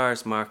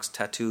 scars, marks,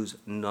 tattoos,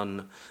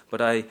 none. But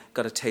I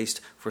got a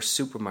taste for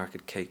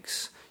supermarket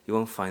cakes. You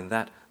won't find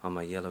that on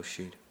my yellow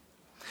sheet.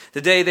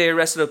 The day they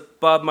arrested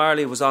Bob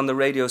Marley was on the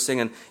radio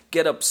singing,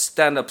 get up,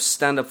 stand up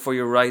for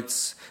your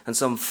rights. And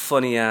some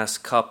funny-ass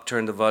cop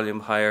turned the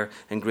volume higher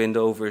and grinned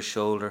over his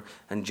shoulder,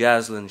 and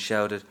Jaslyn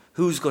shouted,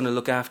 who's going to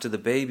look after the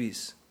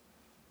babies?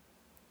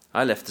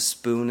 I left the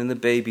spoon in the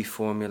baby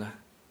formula.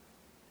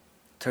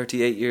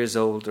 38 years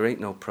old, there ain't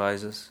no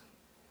prizes.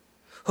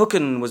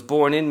 Hookin' was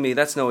born in me,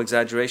 that's no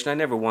exaggeration. I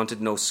never wanted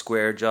no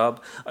square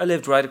job. I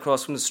lived right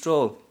across from the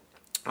Stroll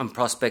on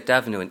Prospect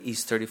Avenue in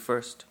East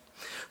 31st.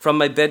 From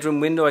my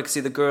bedroom window I could see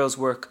the girls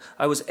work.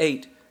 I was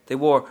 8. They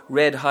wore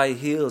red high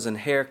heels and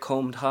hair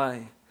combed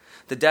high.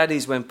 The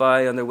daddies went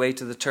by on their way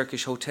to the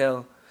Turkish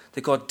hotel.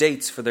 They got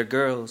dates for their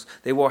girls.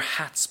 They wore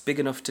hats big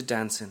enough to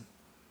dance in.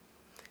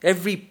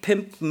 Every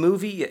pimp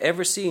movie you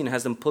ever seen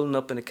has them pulling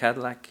up in a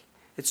Cadillac.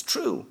 It's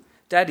true.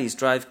 Daddies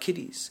drive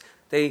kiddies.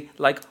 They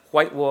like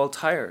white wall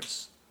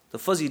tires. The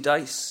fuzzy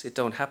dice, it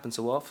don't happen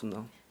so often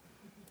though.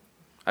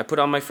 I put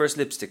on my first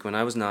lipstick when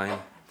I was 9.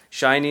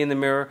 Shiny in the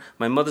mirror,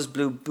 my mother's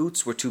blue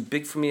boots were too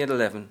big for me at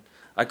 11.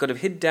 I could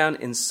have hid down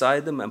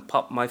inside them and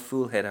popped my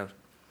fool head out.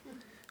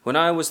 When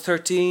I was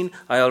 13,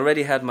 I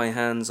already had my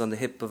hands on the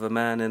hip of a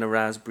man in a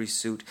raspberry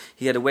suit.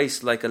 He had a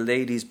waist like a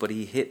lady's, but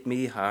he hit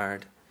me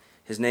hard.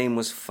 His name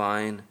was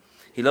Fine.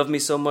 He loved me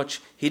so much,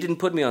 he didn't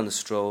put me on the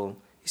stroll.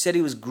 He said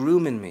he was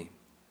grooming me.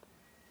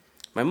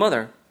 My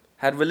mother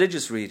had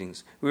religious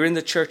readings. We were in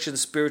the Church of the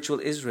Spiritual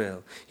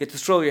Israel. You had to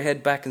throw your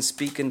head back and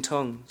speak in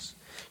tongues.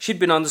 She'd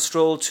been on the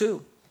stroll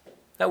too.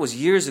 That was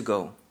years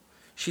ago.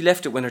 She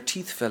left it when her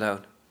teeth fell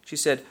out. She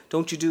said,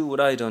 "Don't you do what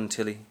I done,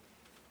 Tilly."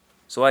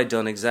 So I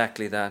done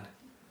exactly that.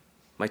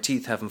 My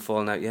teeth haven't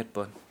fallen out yet,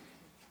 but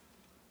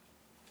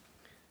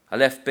I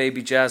left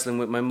baby Jaslyn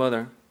with my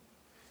mother.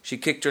 She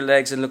kicked her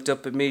legs and looked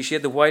up at me. She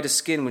had the whitest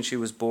skin when she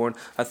was born.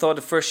 I thought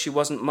at first she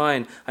wasn't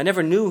mine. I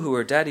never knew who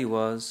her daddy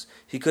was.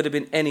 He could have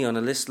been any on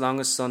a list long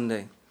as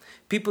Sunday.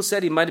 People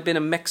said he might have been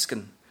a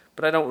Mexican,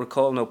 but I don't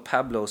recall no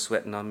Pablo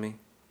sweating on me.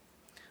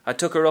 I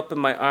took her up in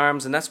my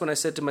arms, and that's when I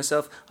said to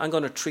myself, I'm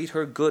going to treat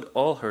her good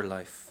all her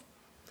life.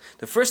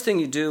 The first thing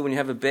you do when you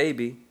have a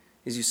baby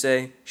is you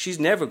say, she's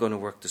never going to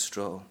work the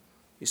stroll.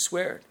 You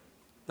swear it.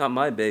 Not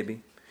my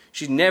baby.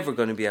 She's never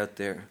going to be out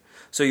there.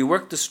 So you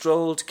work the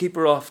stroll to keep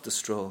her off the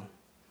stroll.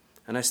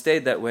 And I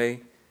stayed that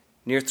way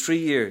near 3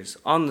 years,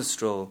 on the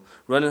stroll,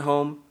 running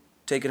home,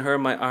 taking her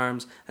in my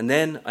arms, and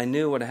then I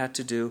knew what I had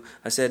to do.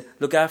 I said,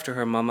 look after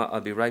her, Mama,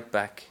 I'll be right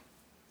back.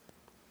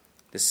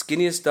 The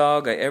skinniest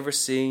dog I ever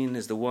seen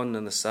is the one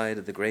on the side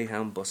of the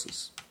Greyhound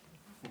buses.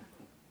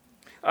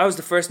 I was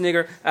the first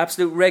nigger,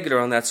 absolute regular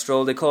on that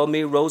stroll. They called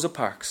me Rosa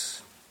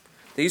Parks.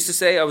 They used to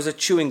say I was a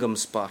chewing gum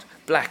spot,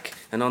 black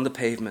and on the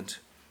pavement.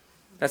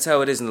 That's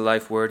how it is in the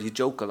life word. You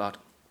joke a lot.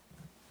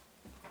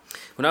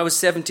 When I was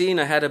 17,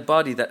 I had a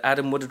body that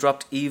Adam would have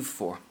dropped Eve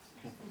for.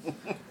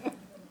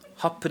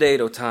 Hot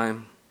potato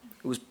time.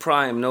 It was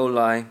prime, no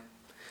lie.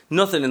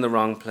 Nothing in the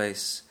wrong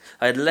place.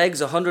 I had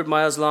legs 100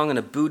 miles long and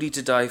a booty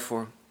to die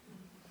for.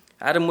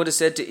 Adam would have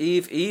said to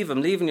Eve, Eve,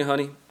 I'm leaving you,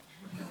 honey.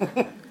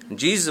 And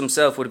Jesus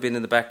himself would have been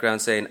in the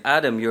background saying,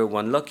 Adam, you're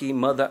one lucky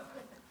mother.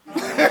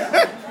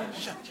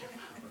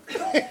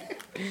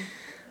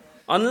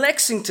 On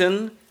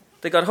Lexington,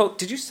 they got...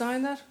 Did you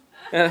sign that?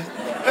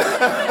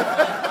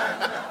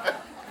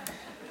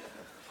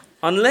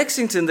 On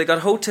Lexington, they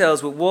got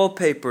hotels with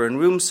wallpaper and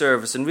room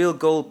service and real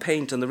gold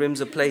paint on the rims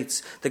of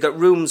plates. They got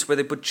rooms where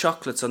they put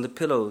chocolates on the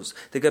pillows.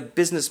 They got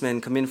businessmen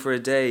come in for a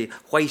day,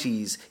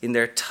 whiteys in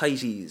their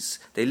tighties.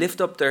 They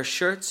lift up their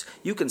shirts.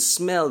 You can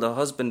smell the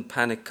husband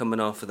panic coming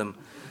off of them.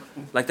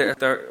 Like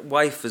their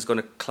wife is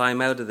going to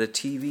climb out of the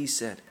TV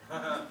set.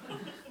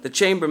 The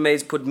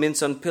chambermaids put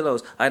mints on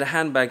pillows. I had a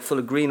handbag full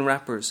of green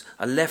wrappers.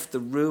 I left the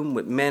room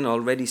with men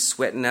already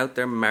sweating out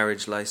their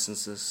marriage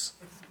licenses.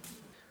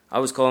 I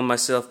was calling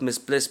myself Miss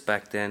Bliss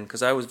back then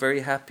because I was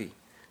very happy.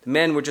 The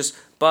men were just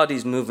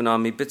bodies moving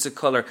on me, bits of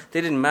colour. They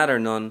didn't matter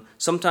none.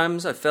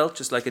 Sometimes I felt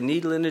just like a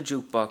needle in a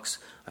jukebox.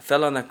 I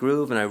fell on that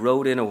groove and I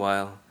rode in a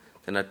while.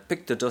 Then I'd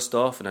pick the dust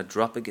off and I'd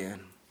drop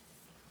again.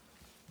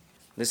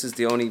 This is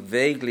the only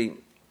vaguely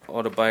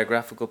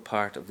autobiographical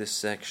part of this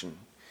section.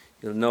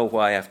 You'll know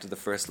why after the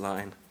first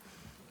line.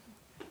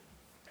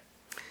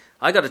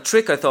 I got a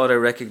trick I thought I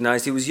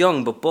recognised. He was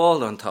young but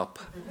bald on top.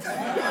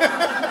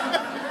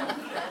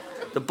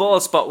 The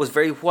bald spot was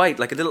very white,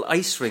 like a little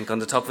ice rink on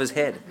the top of his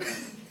head.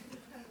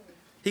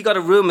 He got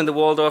a room in the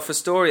Waldorf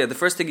Astoria. The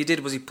first thing he did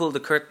was he pulled the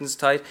curtains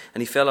tight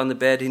and he fell on the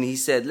bed and he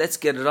said, let's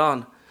get it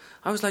on.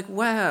 I was like,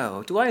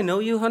 wow, do I know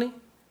you, honey?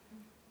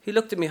 He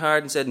looked at me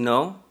hard and said,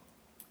 no.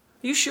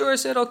 Are you sure? I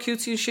said, all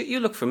cutesy and shit, you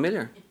look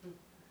familiar.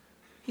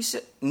 He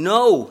said,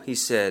 no, he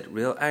said,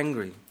 real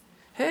angry.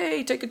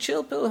 Hey, take a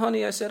chill pill,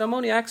 honey. I said, I'm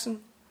only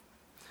axing.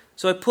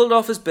 So I pulled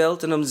off his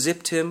belt and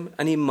unzipped him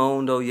and he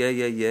moaned, oh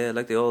yeah,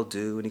 like they all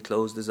do. And he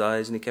closed his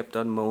eyes and he kept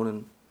on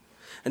moaning.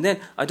 And then,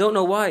 I don't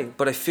know why,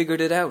 but I figured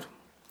it out.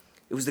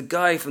 It was the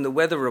guy from the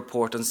weather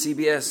report on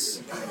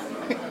CBS.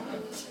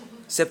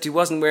 Except he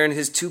wasn't wearing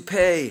his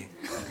toupee.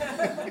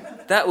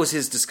 That was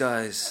his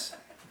disguise.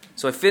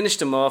 So I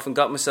finished him off and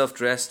got myself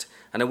dressed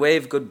and I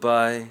waved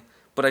goodbye.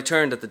 But I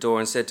turned at the door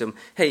and said to him,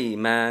 hey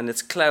man,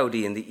 it's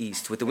cloudy in the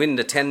east with the wind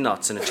at 10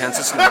 knots and a chance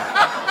of snow.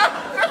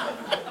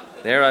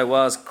 There I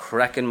was,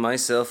 cracking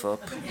myself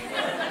up.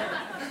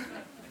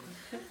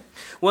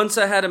 Once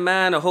I had a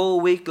man a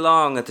whole week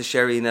long at the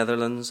Sherry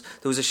Netherlands.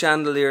 There was a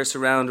chandelier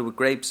surrounded with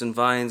grapes and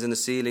vines in the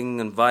ceiling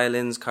and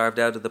violins carved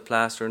out of the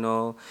plaster and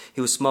all.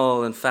 He was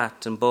small and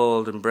fat and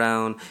bald and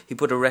brown. He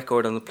put a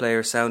record on the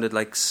player, sounded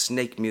like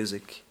snake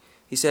music.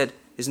 He said,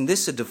 isn't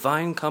this a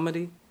divine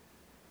comedy?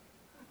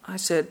 I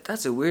said,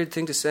 that's a weird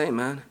thing to say,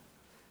 man.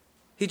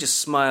 He just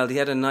smiled. He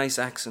had a nice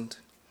accent.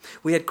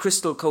 We had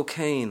crystal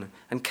cocaine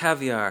and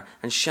caviar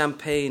and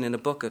champagne in a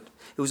bucket.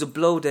 It was a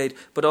blow date,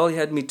 but all he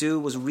had me do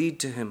was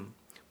read to him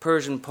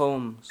Persian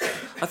poems.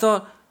 I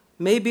thought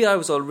maybe I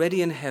was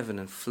already in heaven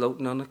and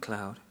floating on a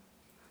cloud.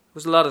 There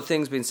was a lot of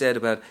things being said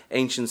about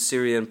ancient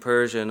Syria and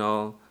Persia and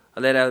all.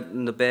 I laid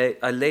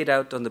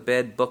out on the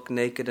bed buck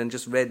naked and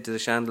just read to the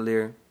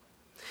chandelier.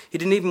 He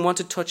didn't even want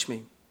to touch me.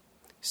 He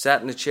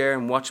sat in a chair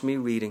and watched me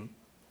reading.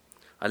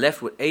 I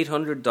left with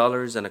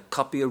 $800 and a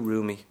copy of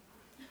Rumi.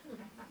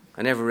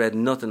 I never read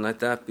nothing like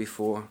that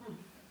before.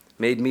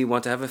 Made me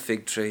want to have a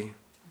fig tree.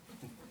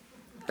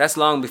 That's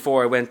long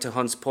before I went to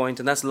Hunts Point,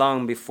 and that's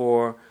long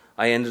before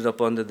I ended up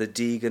under the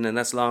Deegan, and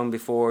that's long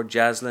before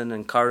Jaslyn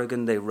and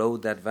Corrigan, they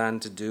rode that van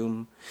to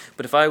doom.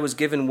 But if I was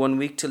given 1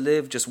 week to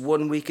live, just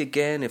 1 week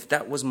again, if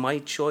that was my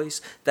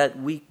choice, that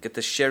week at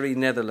the Sherry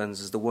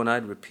Netherlands is the one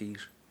I'd repeat.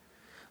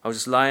 I was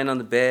just lying on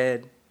the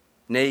bed,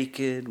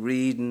 naked,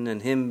 reading,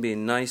 and him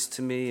being nice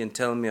to me and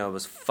telling me I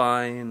was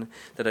fine,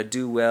 that I'd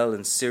do well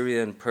in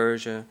Syria and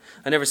Persia.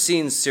 I never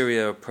seen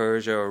Syria or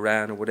Persia or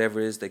Iran or whatever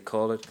it is they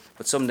call it,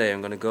 but someday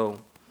I'm going to go.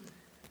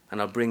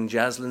 And I'll bring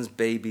Jaslyn's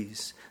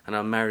babies, and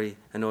I'll marry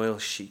an oil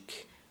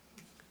sheik.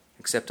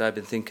 Except I've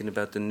been thinking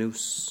about the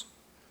noose.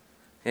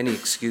 Any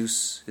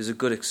excuse is a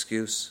good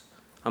excuse.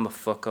 I'm a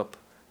fuck-up.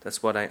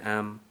 That's what I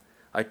am.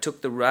 I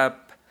took the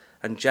rap,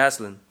 and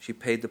Jaslyn, she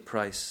paid the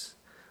price.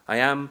 I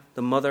am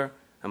the mother,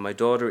 and my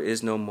daughter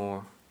is no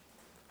more.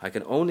 I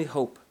can only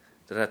hope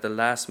that at the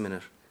last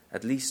minute,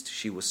 at least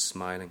she was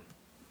smiling.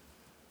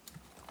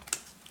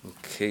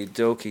 Okay,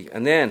 dokie.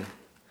 And then,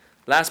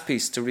 last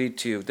piece to read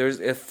to you. There's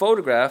a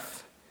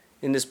photograph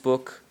in this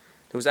book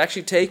that was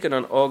actually taken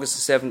on August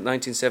 7th,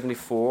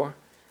 1974.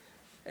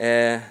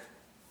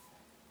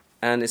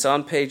 And it's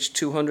on page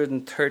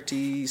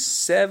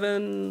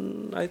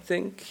 237, I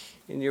think,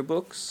 in your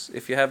books,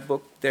 if you have a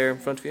book there in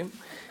front of you.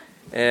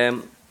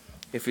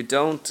 If you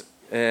don't,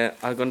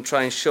 I'm going to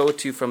try and show it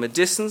to you from a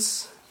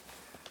distance.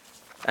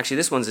 Actually,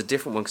 this one's a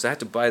different one because I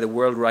had to buy the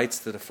world rights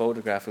to the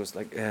photograph. It was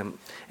like...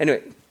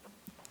 anyway,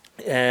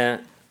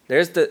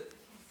 there's the...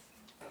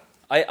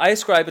 I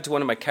ascribe it to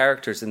one of my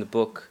characters in the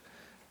book,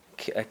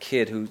 a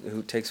kid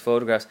who takes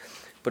photographs.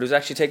 But it was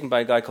actually taken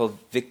by a guy called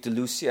Vic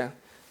DeLucia.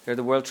 They're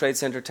the World Trade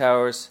Center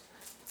towers.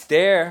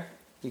 There,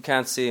 you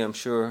can't see, I'm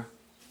sure,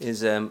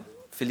 is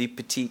Philippe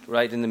Petit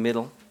right in the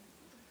middle.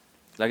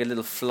 Like a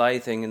little fly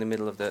thing in the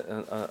middle of the...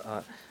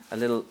 a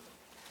little...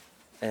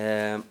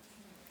 and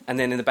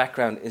then in the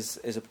background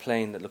is a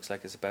plane that looks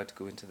like it's about to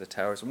go into the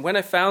towers. And when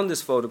I found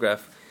this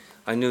photograph,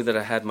 I knew that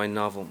I had my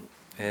novel.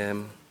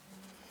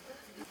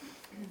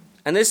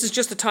 And this is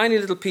just a tiny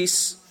little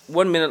piece,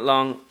 1 minute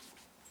long,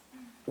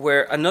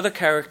 where another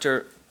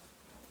character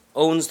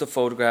owns the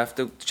photograph.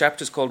 The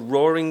chapter is called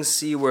Roaring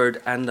Seaward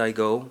and I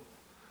Go.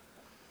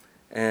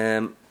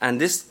 And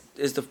this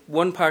is the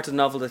one part of the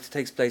novel that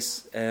takes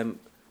place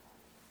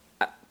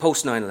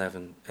post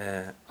 9/11,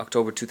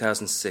 October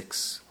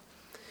 2006.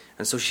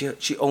 And so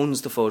she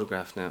owns the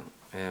photograph now.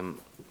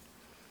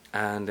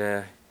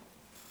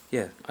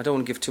 Yeah, I don't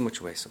want to give too much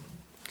away. So,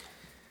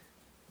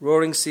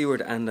 Roaring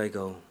seaward and I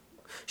go.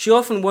 She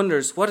often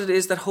wonders what it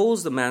is that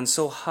holds the man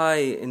so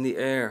high in the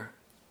air.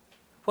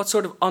 What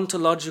sort of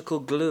ontological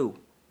glue?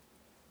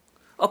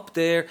 Up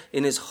there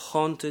in his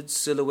haunted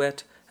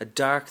silhouette, a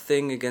dark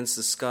thing against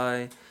the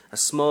sky, a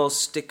small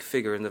stick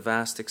figure in the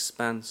vast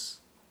expanse.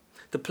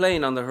 The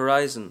plane on the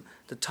horizon,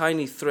 the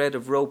tiny thread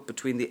of rope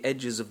between the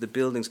edges of the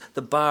buildings,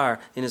 the bar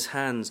in his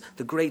hands,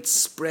 the great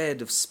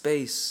spread of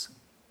space.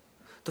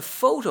 The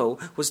photo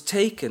was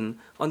taken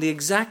on the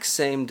exact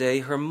same day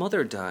her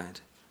mother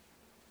died.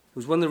 It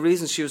was one of the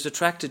reasons she was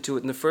attracted to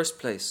it in the first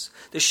place.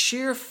 The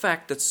sheer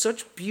fact that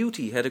such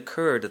beauty had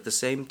occurred at the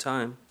same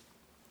time.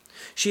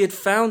 She had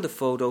found the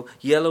photo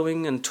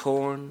yellowing and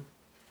torn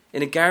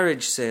in a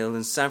garage sale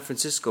in San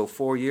Francisco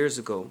 4 years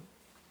ago,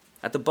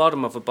 at the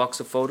bottom of a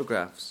box of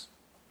photographs.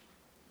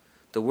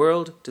 The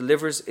world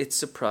delivers its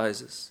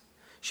surprises.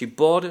 She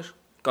bought it,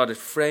 got it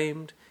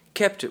framed,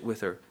 kept it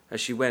with her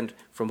as she went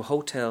from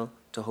hotel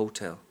to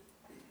hotel.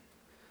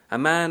 A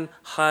man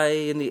high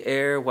in the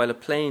air while a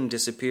plane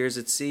disappears,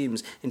 it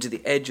seems, into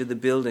the edge of the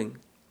building.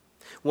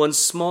 One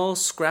small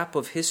scrap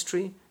of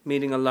history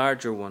meeting a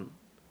larger one,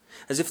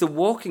 as if the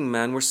walking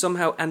man were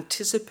somehow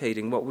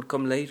anticipating what would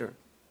come later.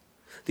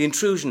 The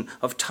intrusion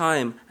of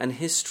time and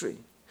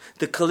history,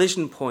 the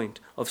collision point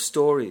of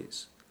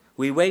stories.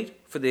 We wait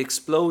for the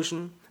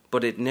explosion,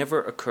 but it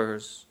never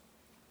occurs.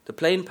 The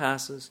plane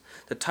passes,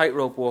 the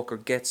tightrope walker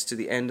gets to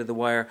the end of the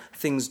wire,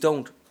 things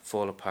don't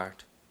fall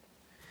apart.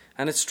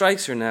 And it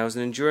strikes her now as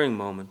an enduring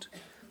moment.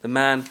 The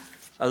man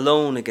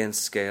alone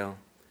against scale,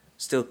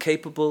 still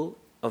capable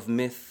of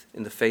myth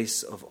in the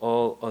face of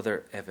all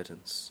other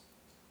evidence.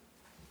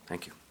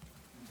 Thank you.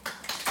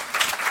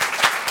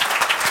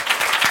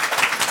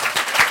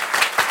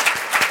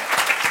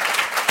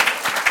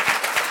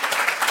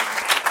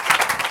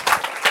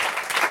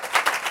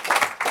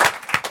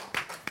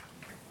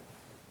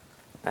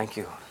 Thank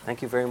you.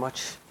 Thank you very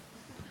much.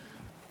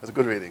 It was a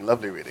good reading,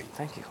 lovely reading.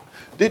 Thank you.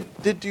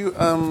 Did you,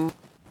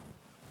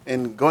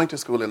 in going to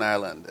school in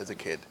Ireland as a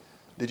kid,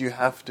 did you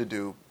have to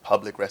do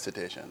public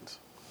recitations?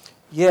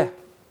 Yeah.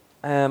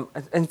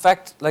 In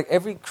fact, like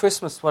every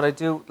Christmas, what I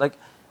do, like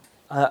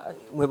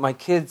with my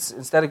kids,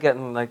 instead of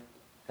getting like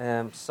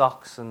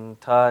socks and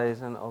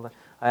ties and all that,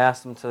 I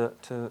ask them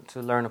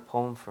to learn a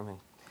poem for me.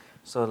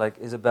 So like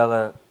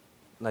Isabella,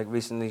 like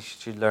recently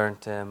she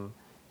learned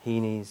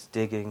Heaney's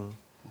Digging,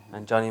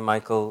 and Johnny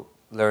Michael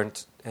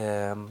learned.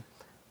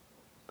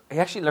 He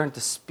actually learned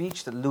the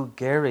speech that Lou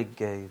Gehrig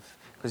gave,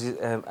 because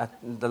at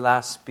the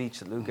last speech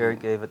that Lou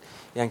Gehrig gave at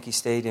Yankee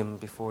Stadium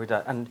before he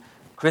died. And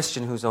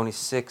Christian, who's only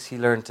 6, he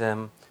learned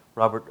a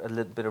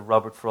little bit of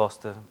Robert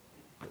Frost,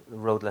 the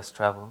road less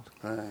traveled.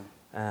 Right.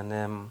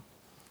 And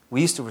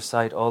we used to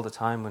recite all the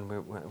time when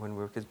we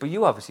were kids. But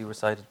you obviously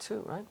recited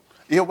too, right?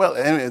 Yeah, well,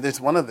 anyway, it's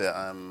one of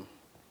the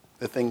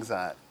things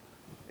that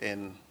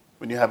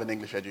when you have an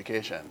English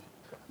education,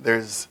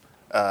 there's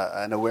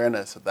an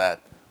awareness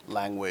that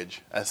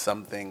language as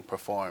something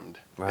performed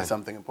is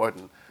something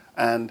important.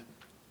 And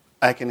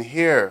I can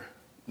hear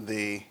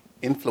the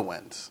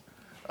influence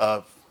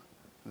of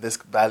this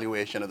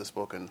valuation of the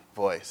spoken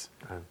voice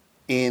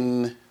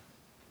in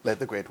Let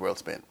the Great World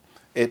Spin.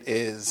 It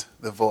is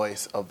the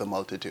voice of the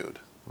multitude.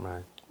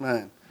 Right.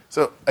 Right.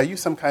 So are you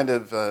some kind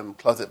of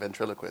closet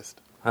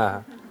ventriloquist?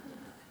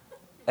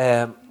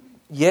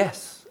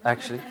 Yes,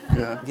 actually.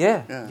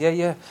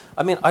 Yeah.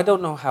 I mean, I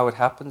don't know how it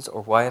happens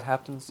or why it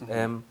happens.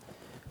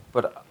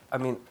 But I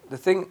mean, the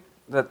thing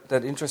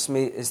that interests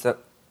me is that,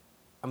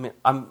 I mean,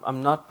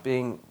 I'm not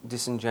being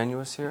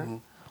disingenuous here.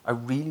 I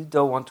really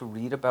don't want to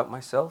read about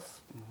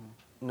myself,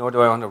 nor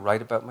do I want to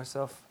write about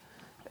myself.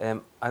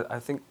 I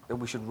think that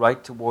we should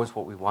write towards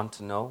what we want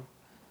to know,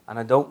 and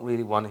I don't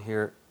really want to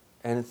hear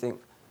anything.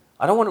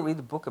 I don't want to read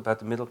a book about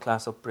the middle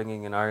class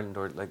upbringing in Ireland,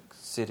 or like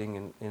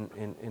sitting in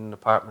an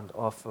apartment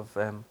off of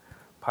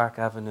Park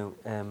Avenue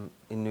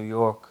in New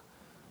York.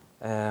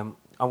 I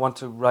want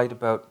to write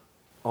about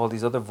all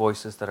these other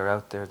voices that are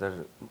out there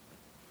that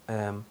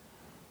are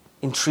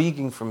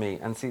intriguing for me.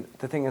 And see,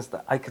 the thing is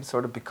that I can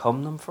sort of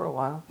become them for a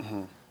while,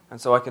 and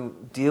so I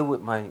can deal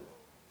with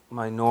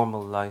my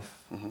normal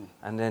life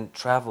and then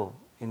travel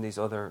in these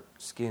other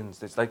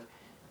skins. It's like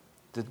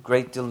the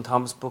great Dylan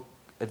Thomas book,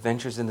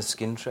 Adventures in the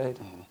Skin Trade.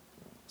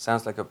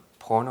 Sounds like a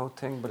porno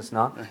thing, but it's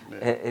not.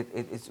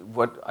 It's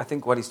what I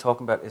think what he's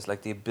talking about is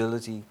like the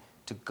ability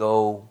to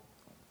go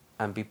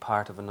and be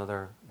part of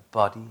another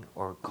body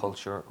or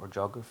culture or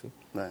geography.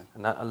 Right.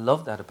 And I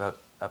love that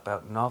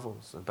about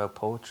novels, about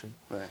poetry.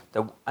 Right.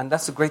 And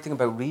that's the great thing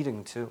about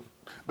reading too.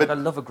 But I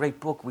love a great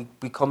book. We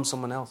become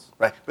someone else.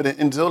 Right. But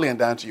in Zoli and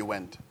Dante, you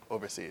went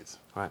overseas.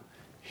 Right.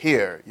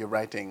 Here, you're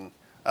writing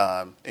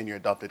in your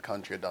adopted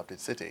country, adopted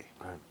city.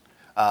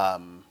 Right.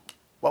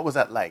 What was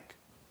that like,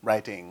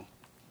 writing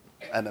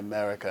an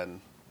American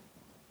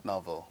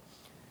novel?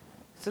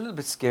 It's a little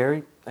bit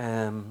scary,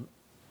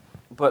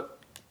 but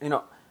you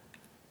know,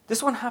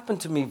 this one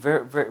happened to me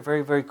very, very,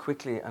 very, very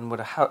quickly, and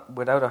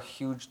without a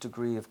huge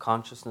degree of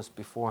consciousness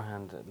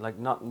beforehand, like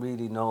not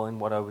really knowing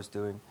what I was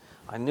doing.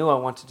 I knew I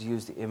wanted to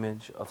use the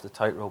image of the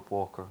tightrope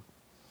walker,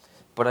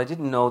 but I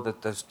didn't know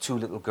that those two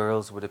little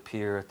girls would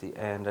appear at the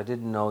end. I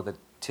didn't know that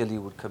Tilly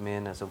would come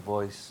in as a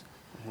voice.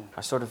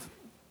 I sort of...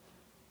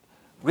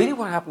 Really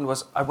what happened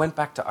was I went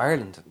back to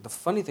Ireland. The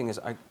funny thing is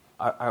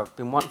I've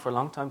been wanting for a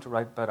long time to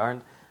write about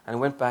Ireland, and I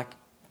went back.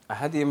 I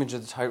had the image of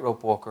the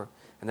tightrope walker,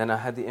 and then I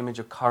had the image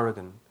of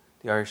Corrigan,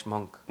 the Irish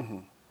monk.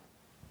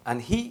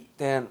 And he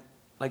then,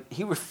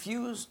 he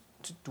refused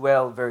to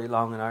dwell very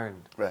long in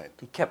Ireland. Right.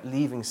 He kept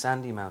leaving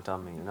Sandymount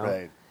on me, you know.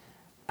 Right.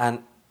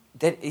 And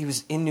then he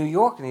was in New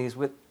York, and he was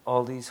with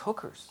all these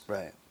hookers.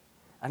 Right.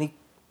 And he,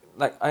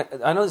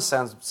 I know this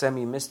sounds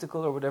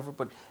semi-mystical or whatever,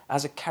 but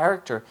as a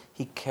character,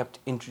 he kept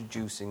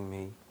introducing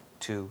me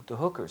to the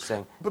hookers,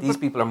 saying, these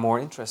people are more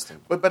interesting.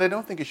 But I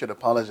don't think you should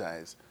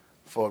apologize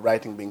for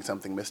writing being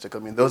something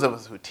mystical. I mean, those of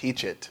us who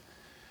teach it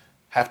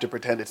have to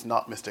pretend it's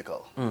not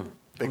mystical.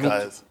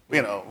 Because,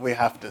 we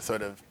have to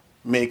sort of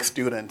make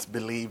students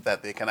believe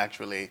that they can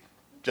actually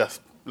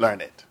just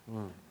learn it.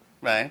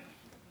 Right?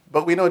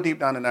 But we know deep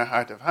down in our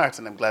heart of hearts,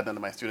 and I'm glad none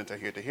of my students are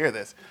here to hear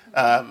this,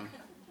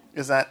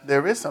 is that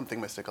there is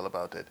something mystical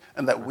about it.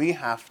 And that we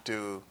have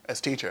to,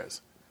 as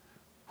teachers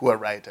who are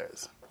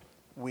writers,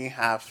 we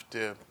have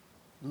to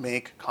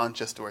make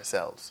conscious to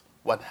ourselves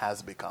what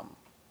has become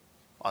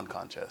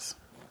unconscious.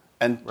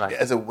 And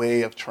as a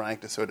way of trying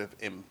to sort of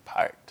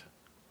impart,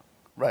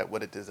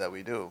 what it is that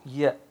we do.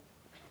 Yeah.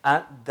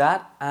 And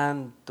that,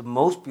 and the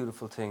most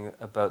beautiful thing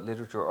about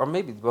literature, or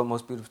maybe the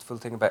most beautiful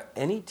thing about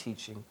any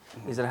teaching,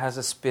 is that it has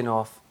a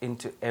spin-off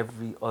into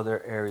every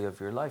other area of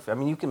your life. I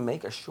mean, you can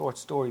make a short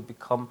story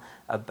become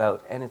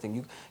about anything.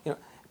 You know,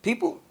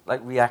 people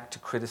react to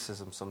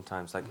criticism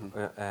sometimes.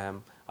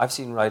 I've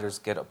seen writers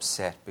get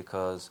upset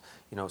because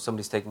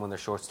somebody's taken one of their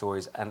short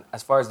stories and,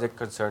 as far as they're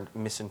concerned,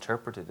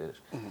 misinterpreted it.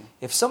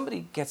 If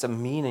somebody gets a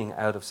meaning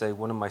out of, say,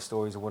 one of my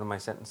stories or one of my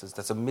sentences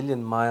that's a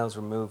million miles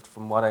removed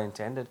from what I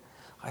intended,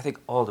 I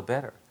think all the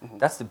better.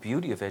 That's the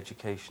beauty of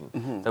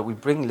education, that we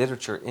bring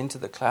literature into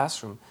the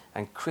classroom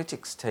and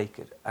critics take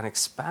it and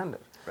expand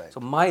it. Right.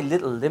 So my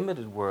little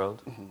limited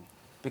world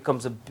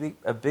becomes a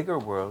bigger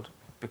world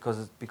because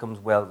it becomes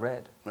well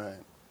read.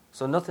 Right.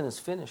 So nothing is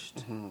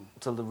finished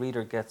until the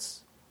reader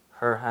gets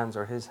her hands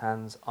or his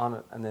hands on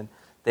it, and then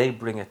they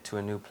bring it to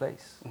a new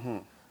place.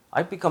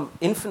 I've become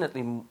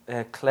infinitely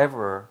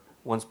cleverer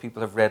once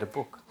people have read a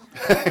book.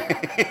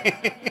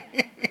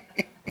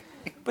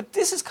 But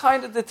this is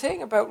kind of the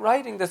thing about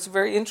writing that's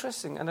very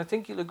interesting, and I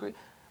think you'll agree.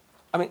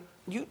 I mean,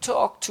 you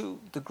talk to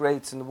the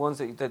greats and the ones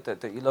that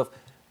you love,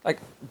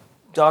 like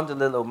Don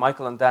DeLillo,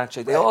 Michael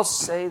Ondaatje, they all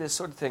say this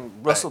sort of thing,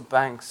 Russell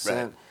Banks,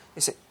 and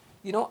they say,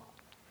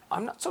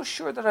 I'm not so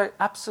sure that I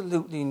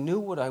absolutely knew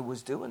what I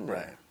was doing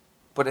there.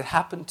 but it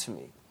happened to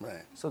me.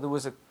 Right. So there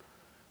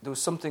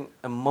was something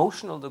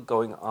emotional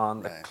going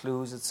on that Right.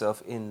 clues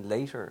itself in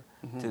later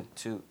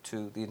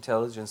to the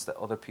intelligence that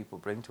other people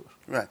bring to it.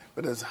 Right.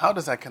 But how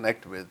does that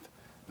connect with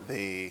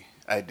the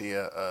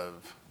idea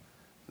of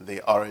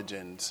the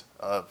origins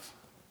of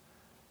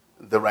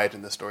the writer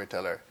and the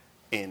storyteller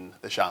in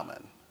the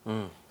shaman?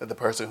 That the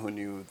person who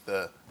knew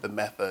the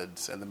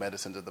methods and the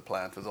medicines of the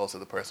plant was also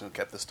the person who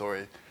kept the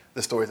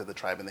stories of the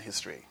tribe and the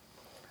history.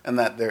 And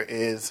that there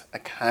is a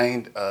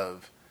kind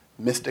of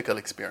mystical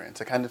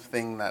experience, a kind of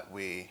thing that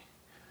we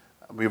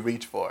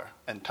reach for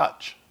and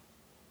touch,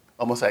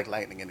 almost like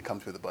lightning, and it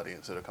comes through the body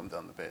and sort of comes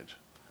down the page.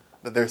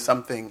 That there's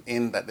something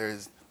in that,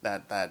 there's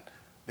that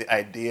the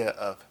idea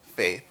of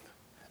faith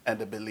and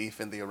a belief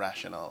in the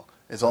irrational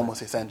is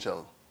almost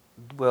essential.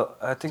 Well,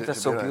 I think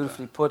that's so be like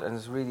beautifully put, and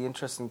it's really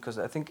interesting because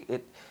I think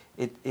it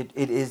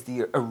is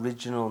the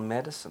original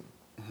medicine,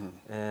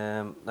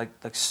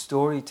 like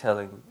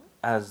storytelling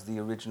as the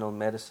original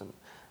medicine,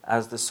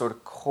 as the sort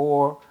of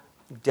core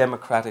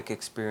democratic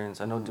experience.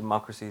 I know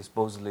democracy is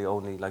supposedly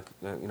only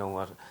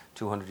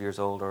 200 years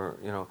old, or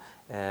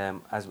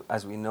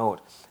as we know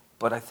it,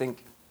 but I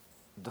think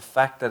the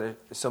fact that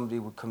somebody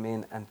would come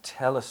in and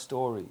tell a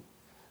story.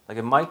 Like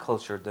in my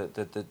culture,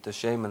 the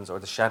shamans or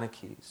the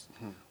Shanakis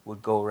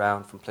would go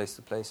around from place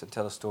to place and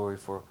tell a story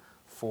for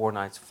 4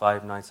 nights,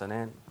 5 nights on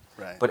end.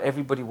 Right. But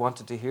everybody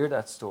wanted to hear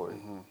that story,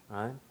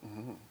 right?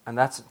 And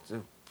that's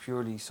a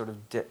purely sort of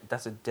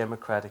that's a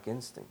democratic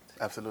instinct.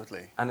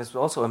 Absolutely. And it's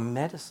also a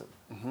medicine,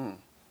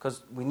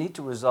 because we need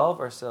to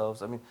resolve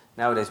ourselves. I mean,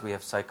 nowadays we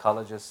have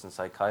psychologists and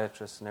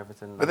psychiatrists and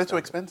everything. But they're too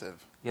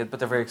expensive. Yeah, but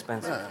they're very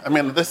expensive. Yeah. I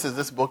mean, this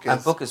book is...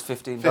 And book is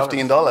 $15.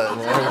 $15.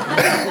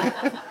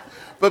 Yeah.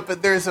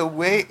 But there's a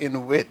way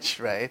in which,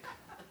 right,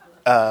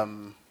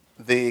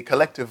 the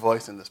collective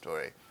voice in the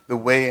story, the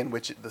way in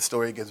which the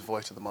story gives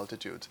voice to the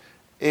multitudes,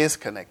 is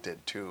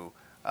connected to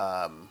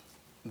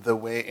the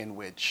way in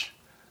which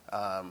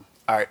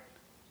art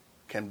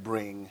can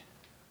bring,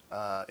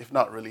 if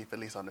not relief, at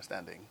least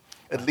understanding.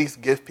 At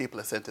least give people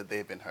a sense that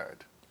they've been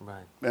heard.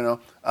 Right. You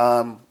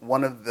know,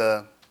 one of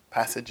the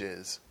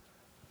passages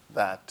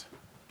that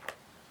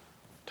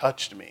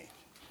touched me,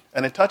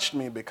 and it touched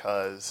me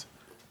because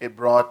it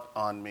brought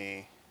on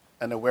me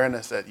an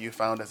awareness that you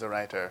found as a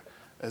writer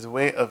as a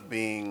way of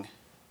being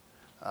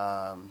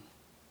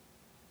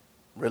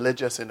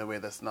religious in a way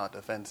that's not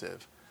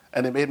offensive.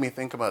 And it made me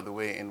think about the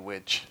way in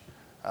which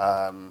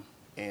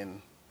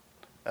in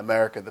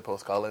America, the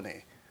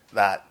post-colony,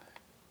 that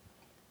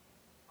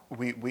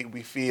we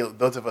feel,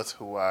 those of us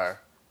who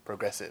are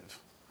progressive,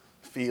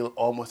 feel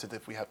almost as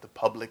if we have to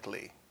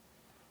publicly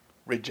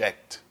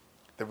reject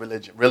the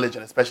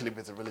religion, especially if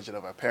it's the religion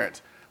of our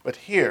parents. But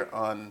here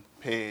on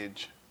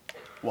page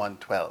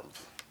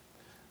 112,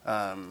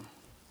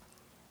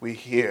 we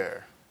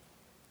hear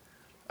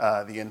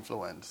the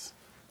influence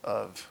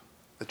of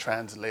the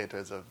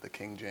translators of the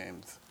King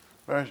James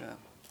Version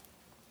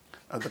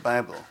of the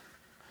Bible.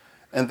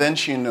 And then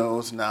she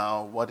knows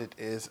now what it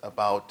is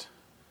about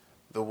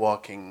the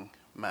walking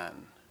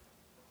man.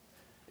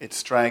 It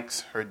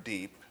strikes her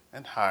deep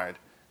and hard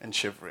and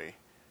shivery.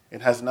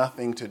 It has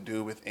nothing to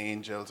do with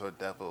angels or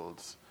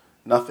devils,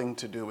 nothing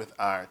to do with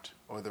art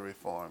or the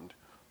reformed,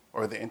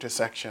 or the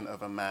intersection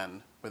of a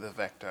man with a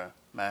vector,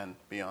 man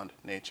beyond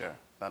nature,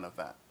 none of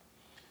that.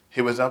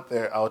 He was up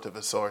there out of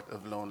a sort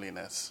of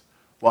loneliness.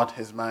 What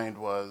his mind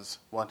was,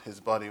 what his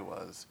body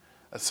was,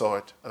 a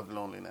sort of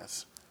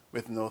loneliness,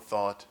 with no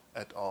thought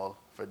at all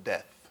for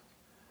death.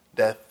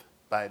 Death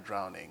by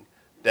drowning,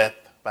 death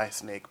by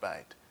snake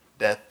bite,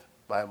 death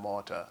by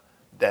mortar,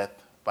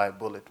 death by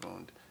bullet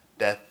wound,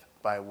 death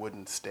by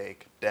wooden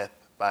stake,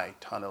 death by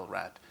tunnel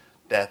rat,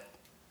 death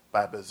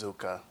by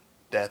bazooka,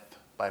 death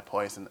by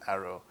poison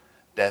arrow,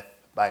 death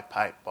by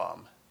pipe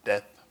bomb,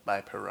 death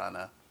by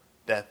piranha,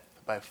 death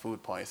by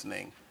food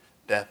poisoning,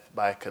 death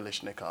by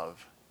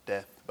Kalishnikov,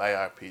 death by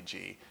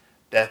RPG,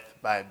 death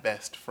by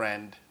best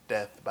friend,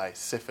 death by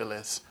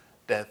syphilis,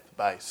 death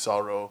by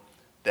sorrow,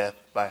 death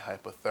by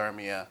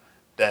hypothermia,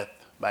 death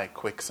by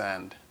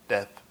quicksand,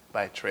 death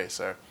by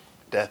tracer,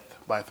 death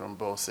by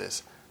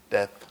thrombosis,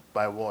 death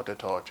by water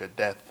torture,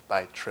 death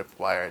by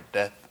tripwire,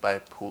 death by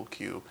pool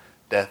cue,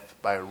 death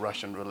by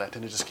Russian roulette,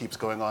 and it just keeps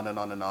going on and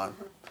on and on.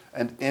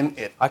 And in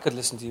it... I could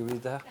listen to you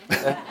read that.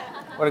 Yeah.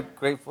 What a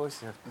great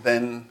voice you have.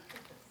 Then,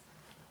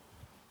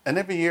 and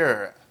every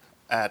year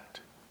at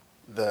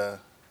the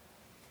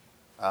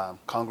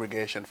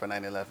congregation for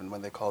 9/11,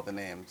 when they call the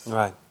names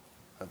right.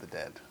 of the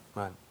dead.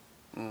 Right.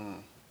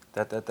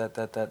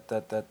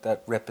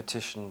 That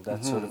repetition,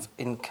 that sort of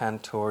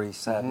incantory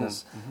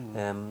sadness,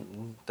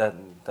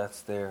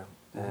 that's there.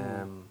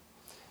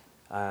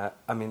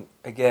 I mean,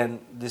 again,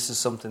 this is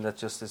something that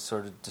just is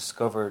sort of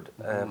discovered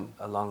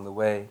along the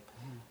way.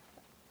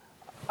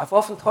 I've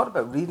often thought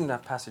about reading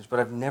that passage, but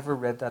I've never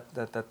read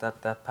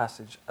that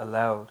passage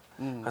aloud,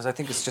 because I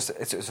think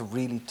it's a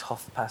really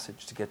tough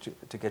passage to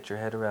get your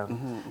head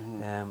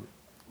around.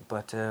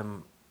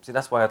 See,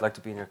 that's why I'd like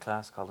to be in your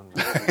class, Colin.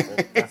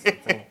 That's the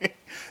thing.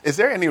 Is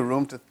there any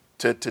room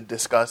to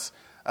discuss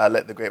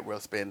Let the Great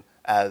World Spin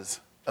as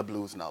a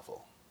blues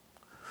novel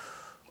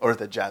or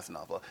as a jazz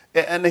novel?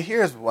 And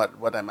here's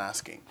what I'm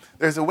asking.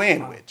 There's a way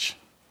in which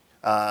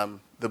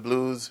the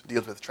blues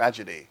deals with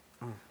tragedy,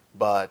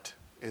 but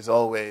is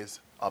always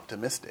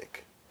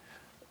optimistic.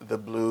 The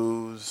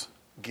blues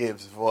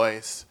gives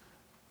voice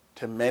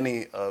to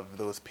many of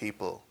those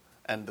people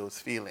and those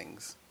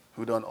feelings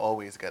who don't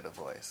always get a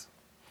voice.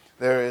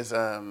 There is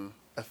a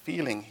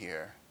feeling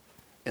here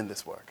in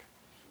this work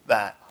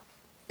that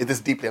it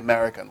is deeply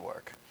American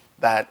work,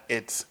 that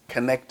it's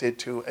connected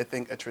to, I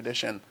think, a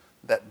tradition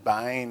that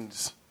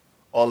binds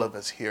all of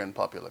us here in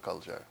popular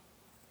culture.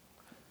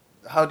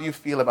 How do you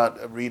feel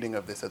about a reading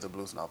of this as a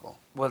blues novel?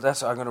 Well,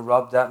 I'm going to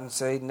rob that and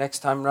say next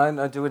time round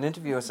I do an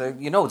interview, I say,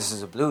 this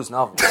is a blues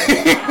novel.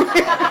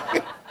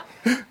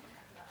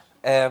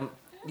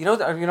 You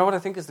know what I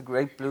think is the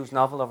great blues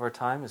novel of our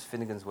time is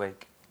Finnegan's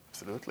Wake.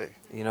 Absolutely.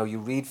 You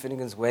read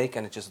Finnegan's Wake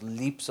and it just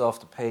leaps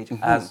off the page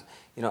as,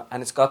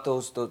 and it's got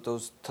those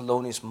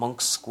Thelonious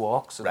Monk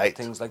squawks and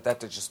things like that.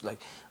 They're just like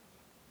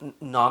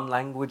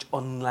non-language,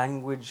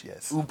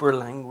 unlanguage, uber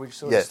language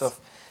sort of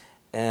stuff.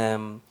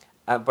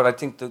 But I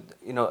think that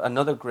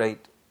another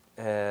great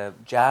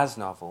jazz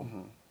novel,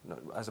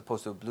 as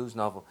opposed to a blues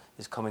novel,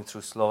 is Coming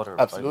Through Slaughter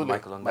by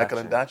Michael Ondaatje.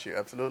 Michael Ondaatje,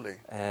 absolutely.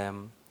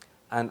 And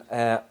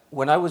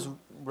when I was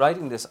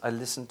writing this, I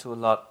listened to a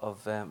lot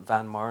of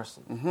Van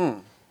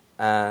Morrison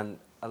and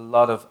a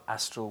lot of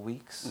Astral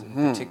Weeks in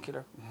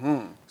particular.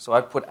 So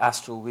I put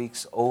Astral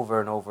Weeks over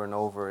and over and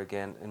over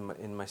again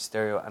in my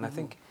stereo, and I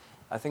think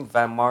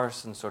Van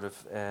Morrison sort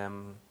of.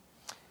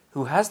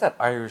 Who has that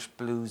Irish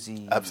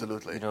bluesy,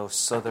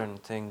 southern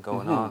thing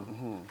going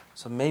on.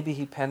 So maybe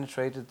he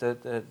penetrated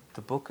the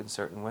book in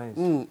certain ways.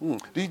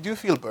 Do you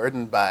feel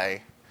burdened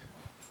by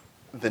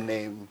the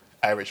name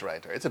Irish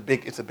writer? It's a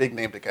big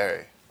name to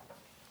carry.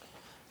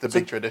 It's a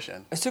big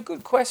tradition. It's a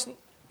good question.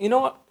 You know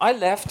what? I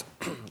left,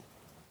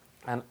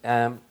 and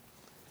I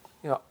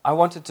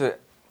wanted to.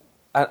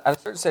 At a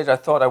certain stage, I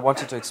thought I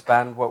wanted to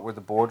expand what were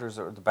the borders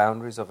or the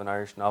boundaries of an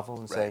Irish novel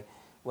and say.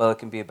 Well, it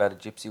can be about a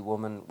gypsy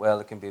woman. Well,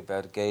 it can be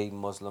about a gay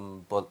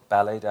Muslim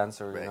ballet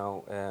dancer.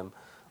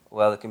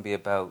 Well, it can be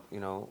about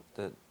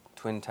the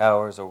Twin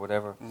Towers or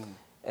whatever.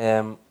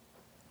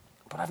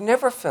 But I've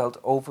never felt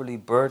overly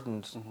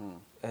burdened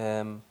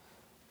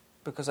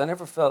because I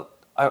never felt.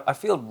 I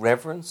feel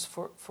reverence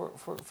for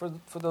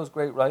those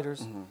great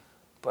writers.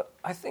 But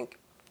I think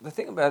the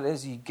thing about it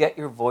is you get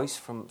your voice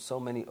from so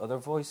many other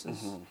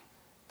voices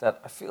that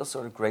I feel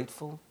sort of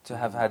grateful to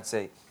have had,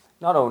 say,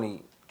 not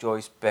only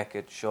Joyce,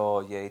 Beckett,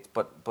 Shaw, Yeats,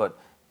 but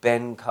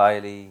Ben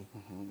Kiley,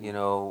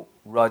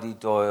 Roddy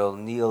Doyle,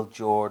 Neil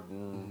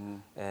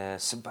Jordan,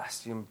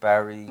 Sebastian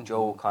Barry,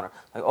 Joe O'Connor,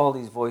 like all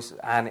these voices,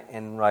 Anne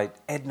Enright,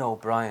 Edna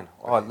O'Brien.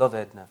 Oh, I love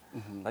Edna.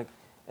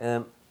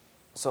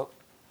 So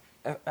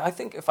I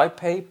think if I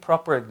pay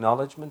proper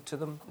acknowledgement to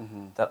them,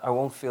 that I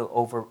won't feel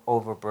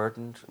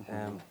overburdened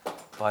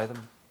by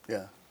them.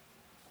 Yeah.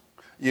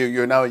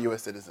 You're now a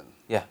U.S. citizen.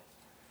 Yeah.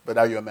 But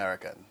are you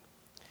American?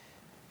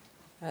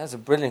 That's a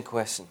brilliant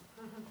question.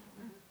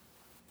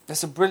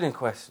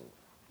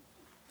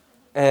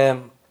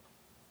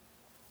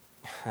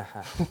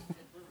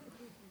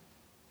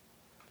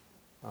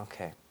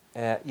 Okay.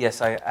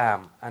 Yes, I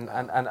am. And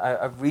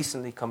I've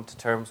recently come to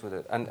terms with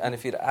it. And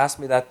if you'd asked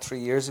me that 3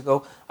 years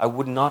ago, I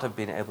would not have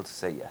been able to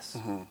say yes.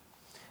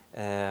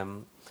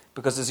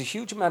 Because there's a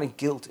huge amount of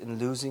guilt in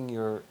losing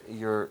your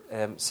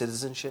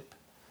citizenship.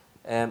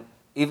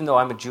 Even though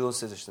I'm a dual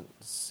citizen,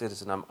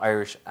 I'm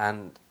Irish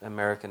and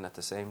American at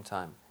the same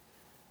time.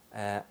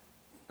 I'm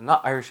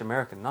not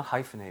Irish-American, not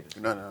hyphenated.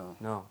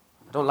 No.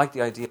 I don't like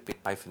the idea of being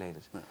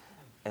hyphenated. No.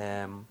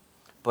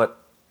 But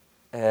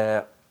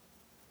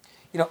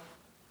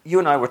you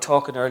and I were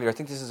talking earlier. I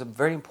think this is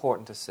very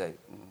important to say.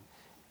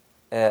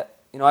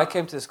 I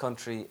came to this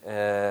country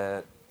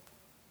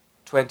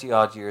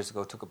 20-odd years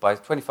ago,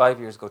 25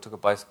 years ago, took a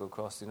bicycle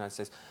across the United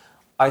States.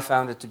 I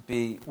found it to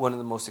be one of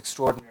the most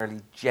extraordinarily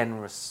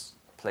generous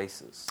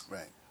places.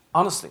 Right.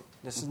 Honestly,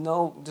 this is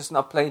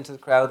not playing to the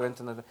crowd or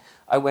anything like that.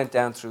 I went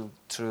down through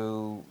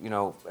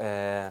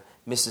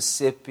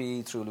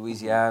Mississippi, through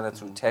Louisiana,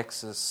 through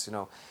Texas,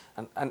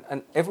 and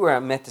everywhere I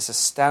met this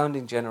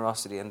astounding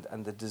generosity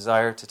and the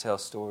desire to tell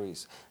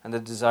stories and the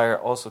desire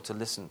also to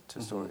listen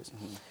to stories.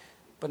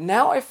 But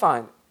now I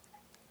find,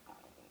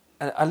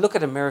 and I look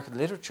at American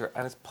literature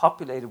and it's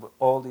populated with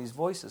all these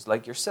voices,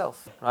 like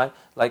yourself, right?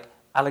 Like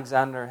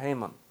Alexander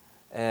Heyman,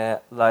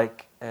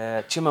 like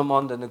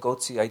Chimamanda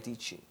Ngozi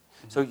Adichie.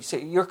 So you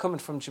say you're coming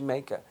from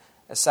Jamaica,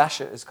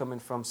 Sasha is coming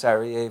from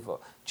Sarajevo,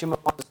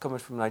 Chimamanda is coming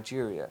from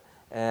Nigeria,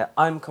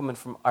 I'm coming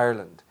from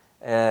Ireland,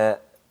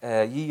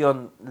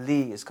 Yi-Yun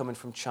Lee is coming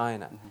from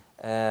China,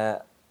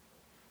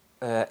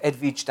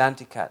 Edwidge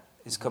Danticat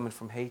is coming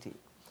from Haiti.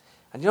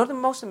 And you know the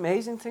most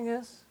amazing thing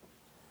is?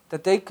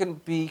 That they can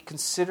be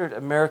considered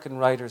American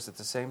writers at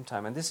the same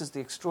time. And this is the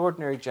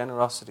extraordinary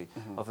generosity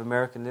of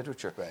American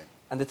literature. Right.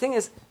 And the thing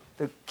is,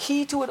 the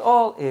key to it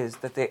all is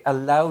that they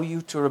allow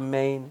you to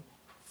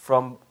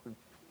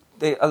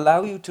they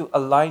allow you to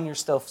align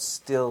yourself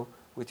still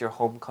with your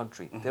home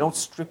country. They don't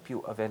strip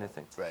you of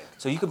anything. Right.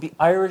 So you can be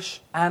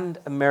Irish and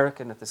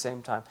American at the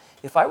same time.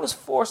 If I was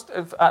forced,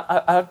 if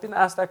I've been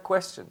asked that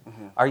question,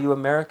 are you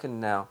American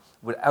now,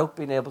 without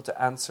being able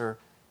to answer,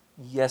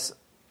 yes,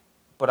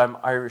 but I'm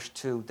Irish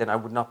too, then I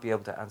would not be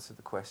able to answer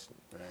the question.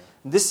 Right.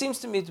 This seems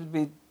to me to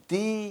be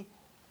the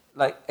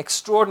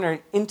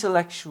extraordinary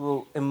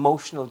intellectual,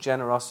 emotional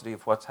generosity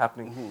of what's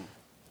happening.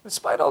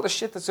 Despite all the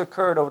shit that's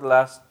occurred over the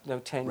last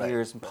 10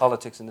 years in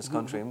politics in this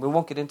country, and we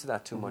won't get into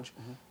that too much,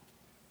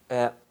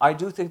 I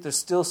do think there's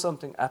still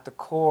something at the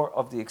core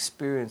of the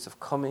experience of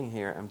coming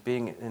here and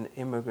being an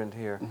immigrant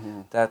here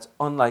that's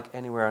unlike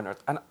anywhere on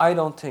earth. And I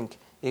don't think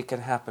it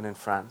can happen in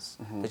France,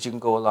 that you can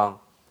go along.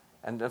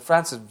 And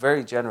France is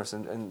very generous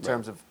in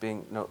terms of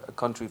being a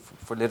country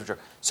for literature.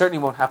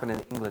 Certainly won't happen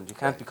in England. You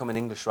can't become an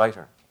English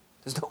writer.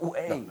 There's no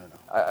way. No.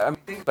 I mean,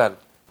 think about it.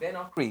 Ben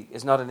Okri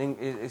is not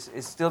is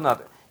still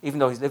not, even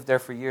though he's lived there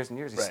for years and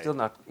years, he's still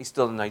not. He's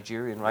still a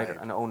Nigerian writer,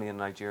 and only a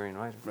Nigerian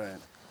writer. Right.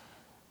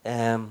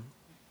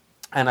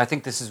 And I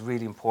think this is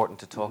really important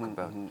to talk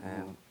about.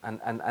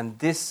 And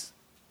this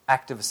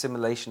act of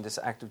assimilation, this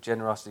act of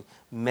generosity,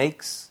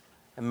 makes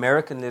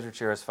American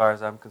literature, as far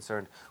as I'm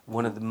concerned,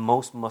 one of the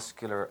most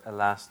muscular,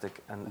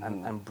 elastic,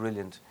 and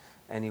brilliant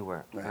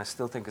anywhere. Right. And I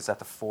still think it's at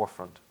the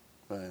forefront.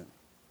 Right.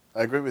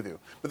 I agree with you.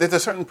 But there's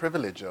a certain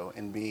privilege, though,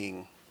 in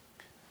being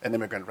an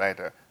immigrant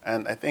writer.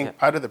 And I think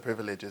part of the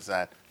privilege is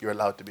that you're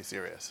allowed to be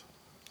serious.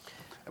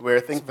 Where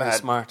I think very that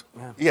smart.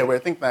 where I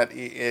think that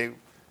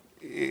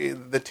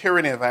the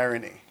tyranny of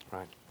irony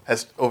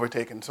has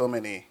overtaken so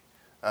many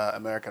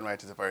American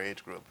writers of our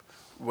age group,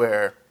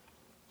 where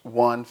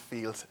one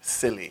feels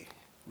silly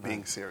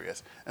being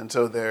serious. And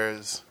so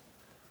there's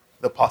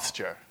the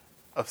posture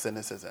of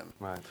cynicism.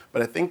 Right.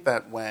 But I think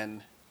that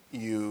when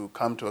you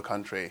come to a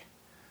country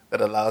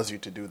that allows you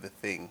to do the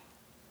thing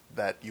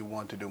that you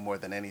want to do more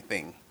than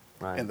anything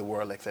in the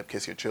world except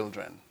kiss your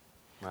children,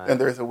 then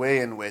there's a way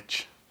in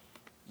which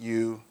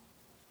you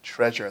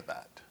treasure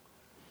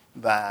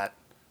that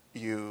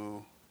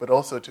you, but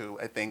also to,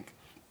 I think,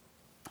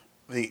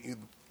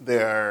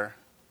 there are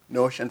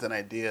notions and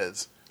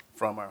ideas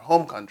from our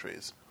home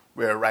countries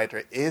where a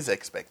writer is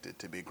expected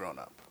to be grown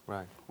up,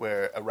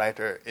 where a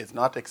writer is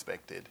not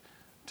expected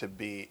to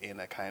be in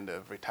a kind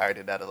of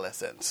retarded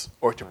adolescence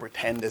or to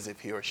pretend as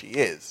if he or she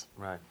is,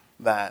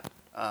 that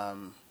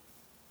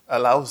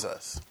allows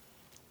us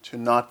to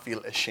not feel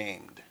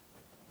ashamed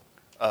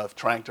of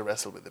trying to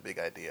wrestle with the big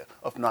idea,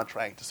 of not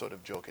trying to sort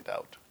of joke it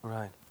out.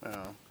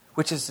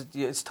 Which is,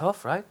 it's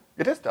tough, right?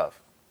 It is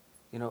tough.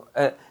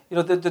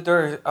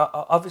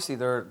 Obviously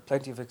there are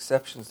plenty of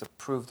exceptions that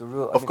prove the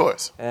rule. Of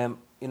course. In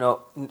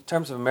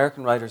terms of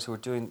American writers who are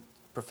doing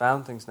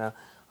profound things now,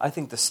 I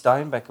think the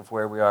Steinbeck of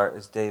where we are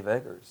is Dave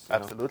Eggers.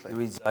 Absolutely. He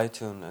reads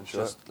Zaytun and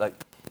just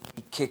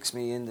he kicks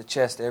me in the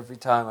chest every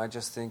time. I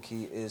just think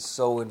he is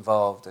so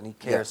involved and he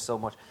cares so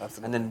much.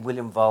 Absolutely. And then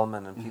William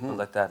Vollman and people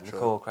like that,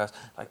 Nicole Krauss,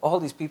 like all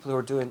these people who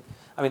are doing.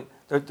 I mean,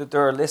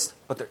 there are a list,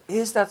 but there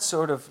is that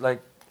sort of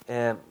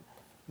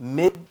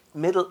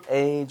middle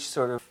age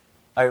sort of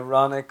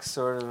ironic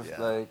sort of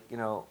the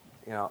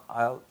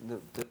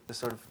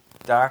sort of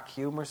dark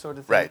humor sort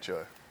of thing. Right,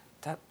 sure.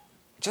 That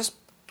just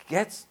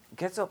gets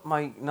up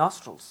my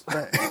nostrils.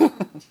 Right.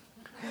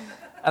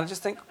 And I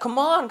just think, come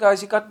on,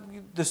 guys,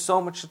 there's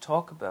so much to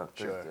talk about.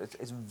 Sure.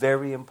 It's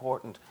very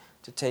important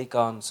to take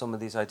on some of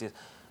these ideas.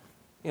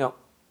 You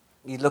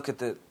look at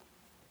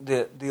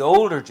the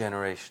older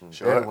generation.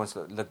 Sure. They're the ones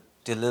like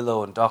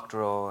DeLillo and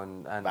Doctorow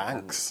and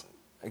Banks.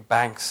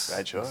 Banks.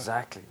 Right, sure.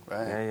 Exactly.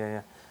 Right.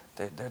 Yeah.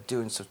 They're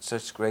doing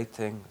such great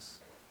things.